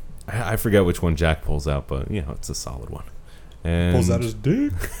 I forget which one Jack pulls out, but it's a solid one. And Pulls out his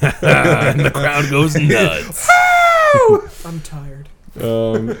dick. and the crowd goes nuts. I'm tired.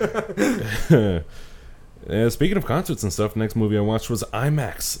 Speaking of concerts and stuff, next movie I watched was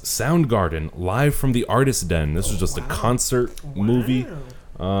IMAX Soundgarden live from the Artist Den. This was just a concert movie.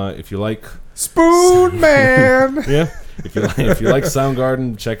 If you like Spoon Man. yeah, if you like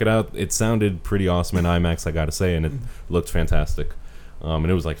Soundgarden, check it out. It sounded pretty awesome in IMAX, I gotta say, and it looked fantastic. And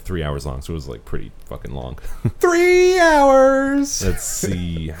it was like 3 hours long, so it was like pretty fucking long. 3 hours. Let's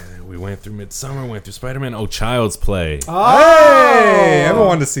see. We went through Midsummer, went through Spider-Man. Oh, Child's Play. Hey, everyone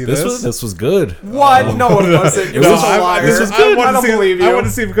wanted to see this. This was good. What? No, it wasn't. You're such a liar. This was good. I don't believe you. I wanted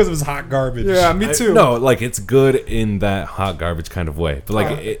to see it because it was hot garbage. Yeah, me too. No, like it's good in that hot garbage kind of way. But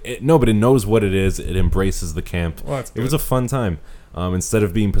like, but it knows what it is. It embraces the camp. Well, that's it was a fun time. Instead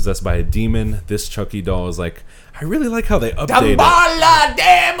of being possessed by a demon, this Chucky doll is like, I really like how they updated. Dambala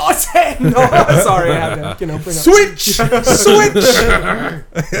de Moseno. Sorry, I had to, bring up. Switch.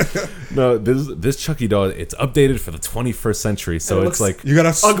 No, this Chucky doll, it's updated for the 21st century, so it's like You got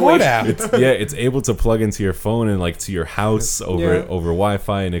a sword out. it's able to plug into your phone and like to your house over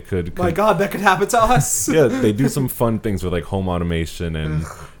Wi-Fi, and it could. My God, that could happen to us. Yeah, they do some fun things with like home automation and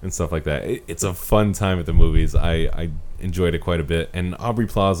stuff like that. It's a fun time at the movies. I enjoyed it quite a bit, and Aubrey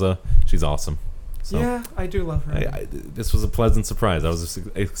Plaza, she's awesome. So, yeah, I do love her. This was a pleasant surprise. I was just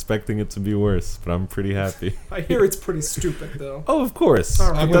expecting it to be worse, but I'm pretty happy. I hear it's pretty stupid, though. Oh, of course.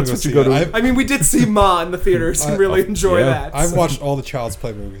 All right. That's what you go to. I mean, we did see Ma in the theaters and really enjoy that. I've watched all the Child's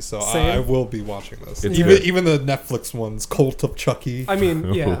Play movies, so Same. I will be watching this. It's Even the Netflix ones, Cult of Chucky. I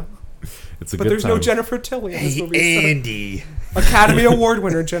mean, yeah. It's a But good there's time. no Jennifer Tilly in this movie. Andy. Academy Award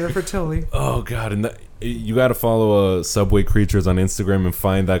winner Jennifer Tilly. Oh God! And you got to follow Subway Creatures on Instagram and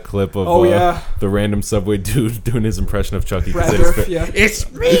find that clip of the random Subway dude doing his impression of Chucky. Brad Dourif, yeah.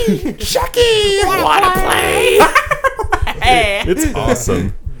 It's me, Chucky. Wanna play? It's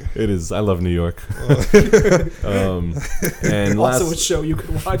awesome. It is. I love New York. And Also a show you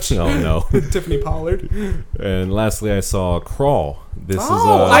could watch. Oh no. With Tiffany Pollard. And lastly, I saw Crawl. This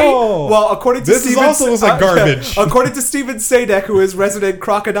According to This Steven, also looks like garbage. According to Steven Sadek, who is resident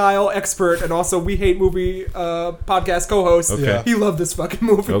crocodile expert and also We Hate Movie podcast co-host, he loved this fucking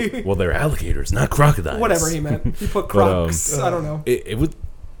movie. Well, they're alligators, not crocodiles. Whatever he meant. He put crocs. I don't know. It was.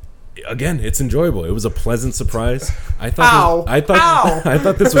 Again, it's enjoyable. It was a pleasant surprise. I thought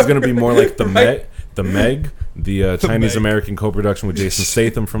this was going to be more like the Meg, the Chinese American co-production with Jason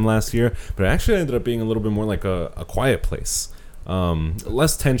Statham from last year, but it actually ended up being a little bit more like a Quiet Place.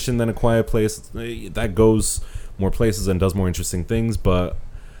 Less tension than A Quiet Place. That goes more places and does more interesting things, but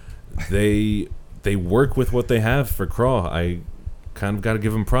they work with what they have for Crawl. I kind of got to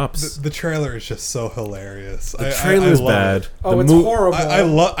give them props. The trailer is just so hilarious. The trailer's bad. It's horrible.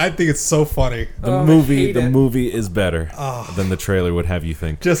 I think it's so funny. The movie is better than the trailer would have you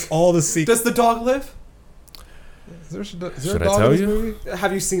think. Just all the sequences. Does the dog live? Is there Should a dog I tell in this you? movie?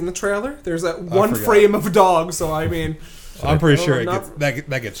 Have you seen the trailer? There's that one frame of a dog, so I mean... I'm pretty sure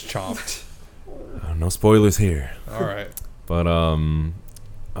that gets chomped. No spoilers here. All right. But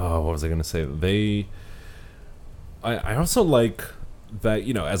what was I gonna say? I also like that,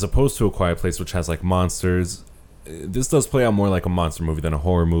 as opposed to A Quiet Place, which has like monsters, this does play out more like a monster movie than a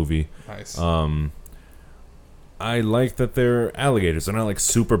horror movie. Nice. I like that they're alligators. They're not like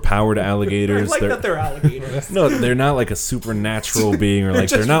super powered alligators. I like that they're alligators. No, they're not like a supernatural being, or like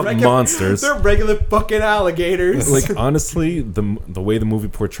they're not monsters. They're regular fucking alligators. Like honestly, the way the movie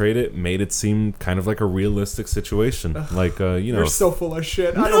portrayed it made it seem kind of like a realistic situation. Like You're so full of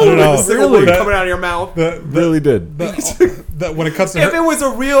shit. I don't don't know. know. Single word coming out of your mouth. really did. That when it comes to If it was a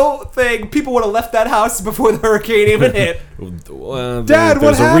real thing, people would have left that house before the hurricane even hit. Well, Dad, what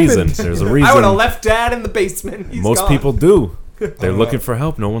there's a happened? reason. There's a reason. I would have left Dad in the basement. He's Most gone. people do. They're looking for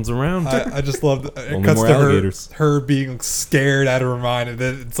help. No one's around. I just loved it. Only Cuts more to alligators. her being scared out of her mind, and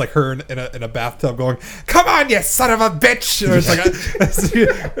then it's like her in a bathtub going, "Come on, you son of a bitch!" Or it's like,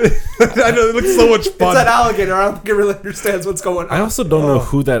 I know it looks so much fun. It's that alligator. I don't think it really understands what's going on. I also don't know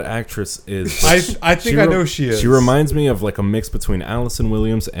who that actress is. I think I know who she is. She reminds me of like a mix between Allison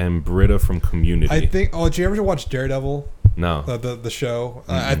Williams and Britta from Community. I think. Oh, did you ever watch Daredevil? No. The show.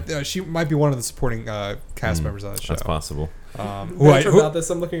 She might be one of the supporting cast members on the show. That's possible. Who I'm sure about this.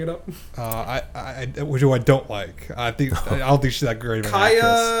 I'm looking it up. who I don't like. I don't think she's that great of an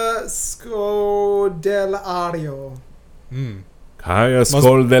actress. Kaya Scodelario. Kaya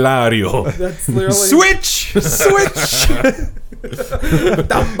Scodelario. That's literally Switch.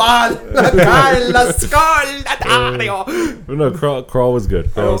 Tambal. Kaya Scodelario. No, Crawl was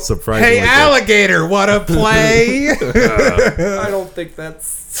good. Crawl was surprisingly Hey, good. alligator, wanna play? I don't think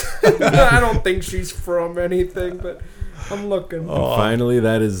that's. I don't think she's from anything, but I'm looking. Finally,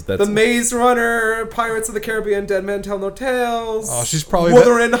 that's The Maze Runner, Pirates of the Caribbean, Dead Men Tell No Tales. Oh, she's probably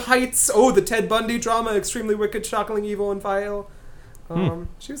Wuthering Heights. Oh, the Ted Bundy drama, Extremely Wicked, Shockingly Evil, and Vile.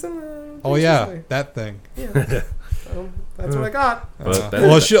 She was in. Oh yeah, that thing. Yeah. That's what I got. But I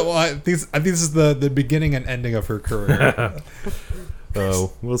think this is the beginning and ending of her career.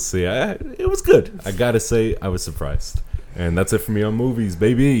 we'll see. It was good. I gotta say, I was surprised. And that's it for me on movies,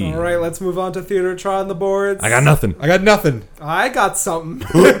 baby. All right, let's move on to theater. Try on the boards. I got nothing. I got nothing. I got something.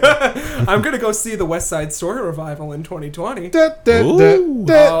 I'm gonna go see the West Side Story revival in 2020.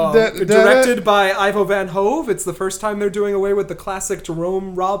 Directed by Ivo Van Hove. It's the first time they're doing away with the classic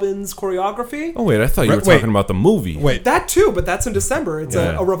Jerome Robbins choreography. Oh wait, I thought you were talking about the movie. Wait, That too, but that's in December. It's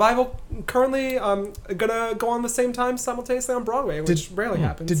Yeah. a revival currently gonna go on the same time simultaneously on Broadway, which rarely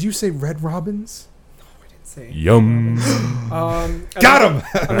happens. did you say Red Robins? say? Yum. Got him.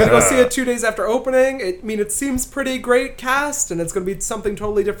 I'm gonna go see it 2 days after opening. It seems pretty great cast, and it's gonna be something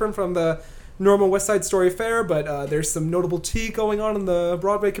totally different from the normal West Side Story fare. But there's some notable tea going on in the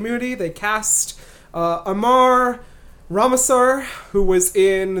Broadway community. They cast Amar Ramasar, who was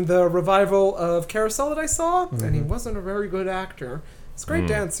in the revival of Carousel that I saw, and he wasn't a very good actor. He's a great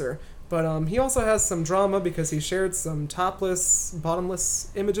dancer. But he also has some drama because he shared some topless, bottomless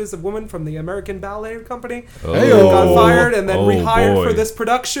images of women from the American Ballet Company. Oh. And got fired and then Oh, rehired boy. for this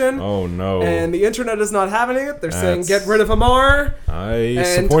production. Oh no. And the internet is not having it. They're saying, That's- get rid of Amar. I And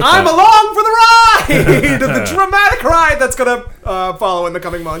support I'm that. along for the ride! The dramatic ride that's going to follow in the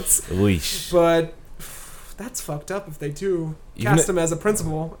coming months. Leash. But that's fucked up if they do Even cast him as a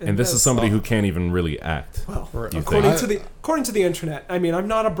principal. in And this is this. somebody who can't even really act. Well, Right. according to the internet, I mean, I'm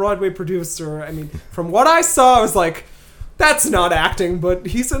not a Broadway producer. I mean, from what I saw, I was like, that's not acting, but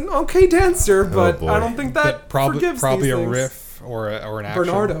he's an okay dancer. But boy. I don't think that forgives probably these a things. riff or an action.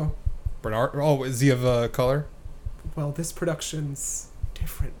 Bernardo. Oh, is he of color? Well, this production's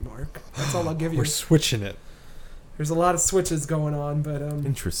different, Mark. That's all I'll give you. We're switching it. There's a lot of switches going on, but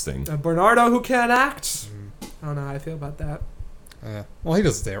Interesting. Bernardo who can't act. I don't know how I feel about that. Well, he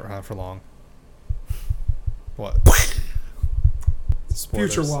doesn't stay around for long. What?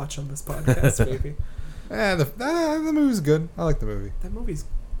 Spoilers. Future watch on this podcast, baby. The movie's good. I like the movie. That movie's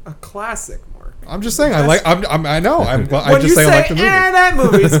a classic, Mark. I'm just saying. I know. I When just you say I like the movie. that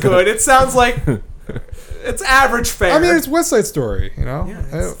movie's good, it sounds like it's average fare. I mean, it's West Side Story. You know. Yeah,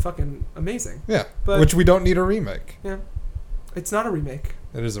 it's fucking amazing. Yeah. But- Which we don't need a remake. Yeah. It's not a remake.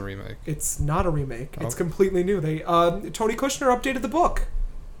 It is a remake. It's not a remake. It's Oh. completely new. They Tony Kushner updated the book.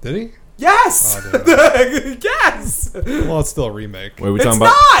 Did he? Yes! Oh, yes! Well, it's still a remake. Wait, we It's talking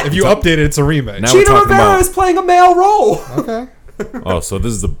about? not! If you update it, it's a remake. Now we're Gina talking Rivera about- is playing a male role. Okay. Oh, so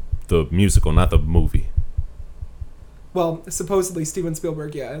this is the musical, not the movie. Well, supposedly Steven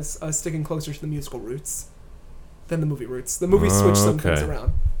Spielberg, is sticking closer to the musical roots than the movie roots. The movie switched some things Okay.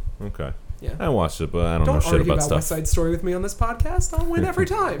 around. Okay. Yeah. I watched it, but I don't know Don't shit argue about about West stuff. Side Story with me on this podcast. I'll win every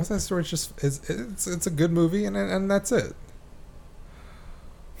time. West Side Story it's a good movie, and that's it.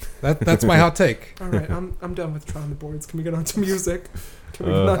 That's my hot take. All right, I'm done with trying the boards. Can we get on to music? Can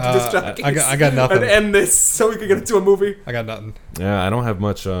we get on to this jockeys? I got nothing. And end this so we can get into a movie. I got nothing. Yeah, I don't have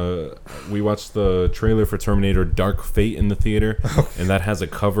much. We watched the trailer for Terminator Dark Fate in the theater, and that has a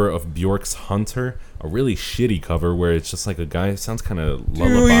cover of Bjork's Hunter, a really shitty cover where it's just like a guy. It sounds kind of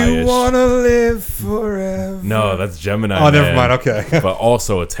lullaby-ish. Do you wanna live forever? No, that's Gemini. Oh, never Man, mind. Okay. but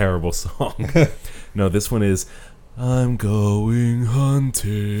also a terrible song. No, this one is I'm going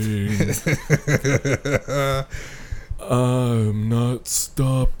hunting. I'm not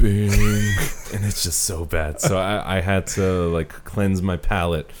stopping. And it's just so bad. So I had to like cleanse my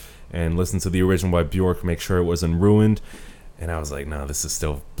palate and listen to the original by Bjork, make sure it wasn't ruined. And I was like, no, this is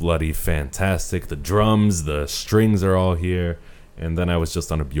still bloody fantastic. The drums, the strings are all here. and then I was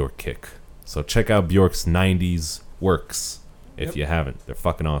just on a Bjork kick. So check out Bjork's 90s works if you haven't. They're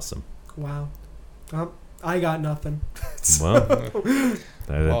fucking awesome. Wow. I got nothing.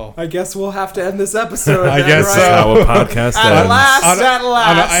 Well, I guess we'll have to end this episode. I then, guess right? so. Our podcast At ends. last, at On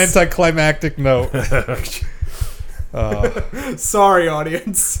last. an anticlimactic note. Sorry,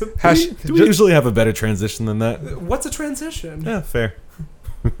 audience. Do we usually have a better transition than that? What's a transition? Yeah, fair.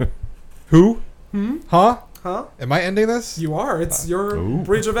 Who? Huh? Huh? Am I ending this? You are. It's your Ooh.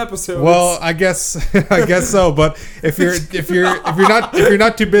 bridge of episodes. Well, I guess so. But if you're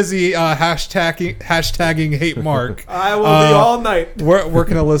not too busy hashtagging hate Mark, I will be all night. where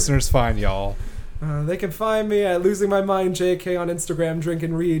can the listeners find y'all? They can find me at Losing My Mind JK on Instagram, Drink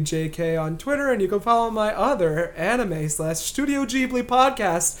and Read JK on Twitter, and you can follow my other anime/Studio Ghibli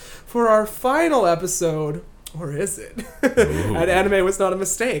podcast for our final episode. Or is it? At Anime Was Not a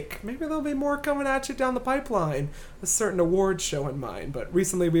Mistake. Maybe there'll be more coming at you down the pipeline. A certain award show in mind. But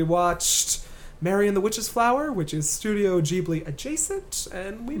recently we watched Mary and the Witch's Flower, which is Studio Ghibli adjacent,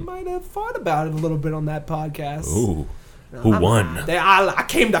 and we might have fought about it a little bit on that podcast. Ooh. Who won? I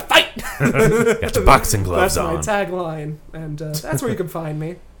came to fight! Got your boxing gloves That's on. my tagline. And that's where you can find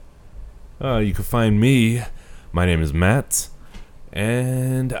me. You can find me. My name is Matt.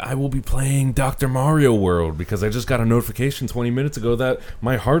 And I will be playing Dr. Mario World because I just got a notification 20 minutes ago that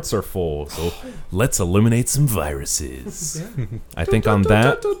my hearts are full. So let's eliminate some viruses. I think on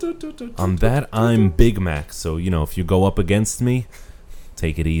that I'm Big Mac. So, if you go up against me,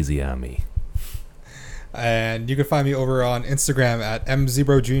 take it easy on me. And you can find me over on Instagram at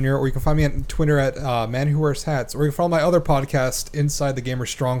mzebro_jr, or you can find me on Twitter at Man Who Wears Hats, or you can follow my other podcast, Inside the Gamer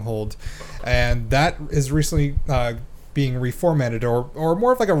Stronghold. And that is recently being reformatted, or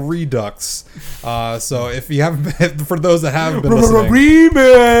more of like a redux. So if you haven't been, for those that haven't been listening,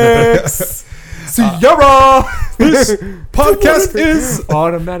 Remix. Sierra. this podcast is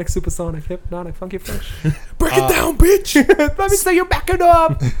automatic, supersonic, hypnotic, funky fresh. Break it down, bitch. Let me say you back it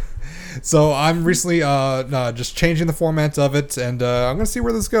up. So I'm recently just changing the format of it, and I'm gonna see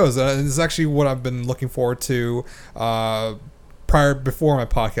where this goes. This is actually what I've been looking forward to before my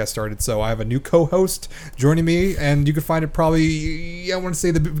podcast started. So I have a new co-host joining me, and you can find it probably, I want to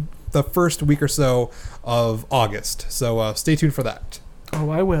say the first week or so of August. So stay tuned for that. Oh,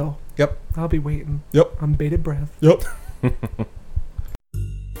 I will. Yep. I'll be waiting. Yep. On bated breath. Yep.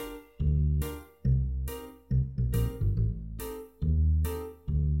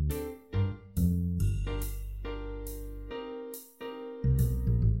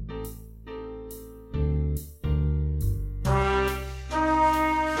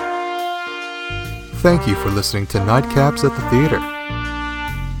 Thank you for listening to Nightcaps at the Theater.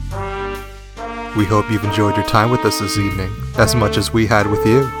 We hope you've enjoyed your time with us this evening, as much as we had with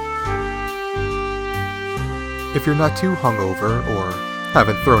you. If you're not too hungover, or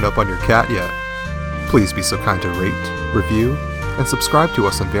haven't thrown up on your cat yet, please be so kind to rate, review, and subscribe to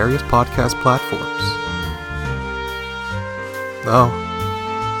us on various podcast platforms.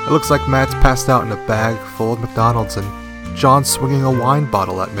 Oh, it looks like Matt's passed out in a bag full of McDonald's, and John's swinging a wine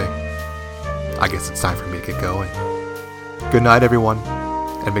bottle at me. I guess it's time for me to get going. Good night, everyone,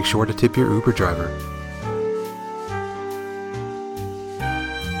 and make sure to tip your Uber driver.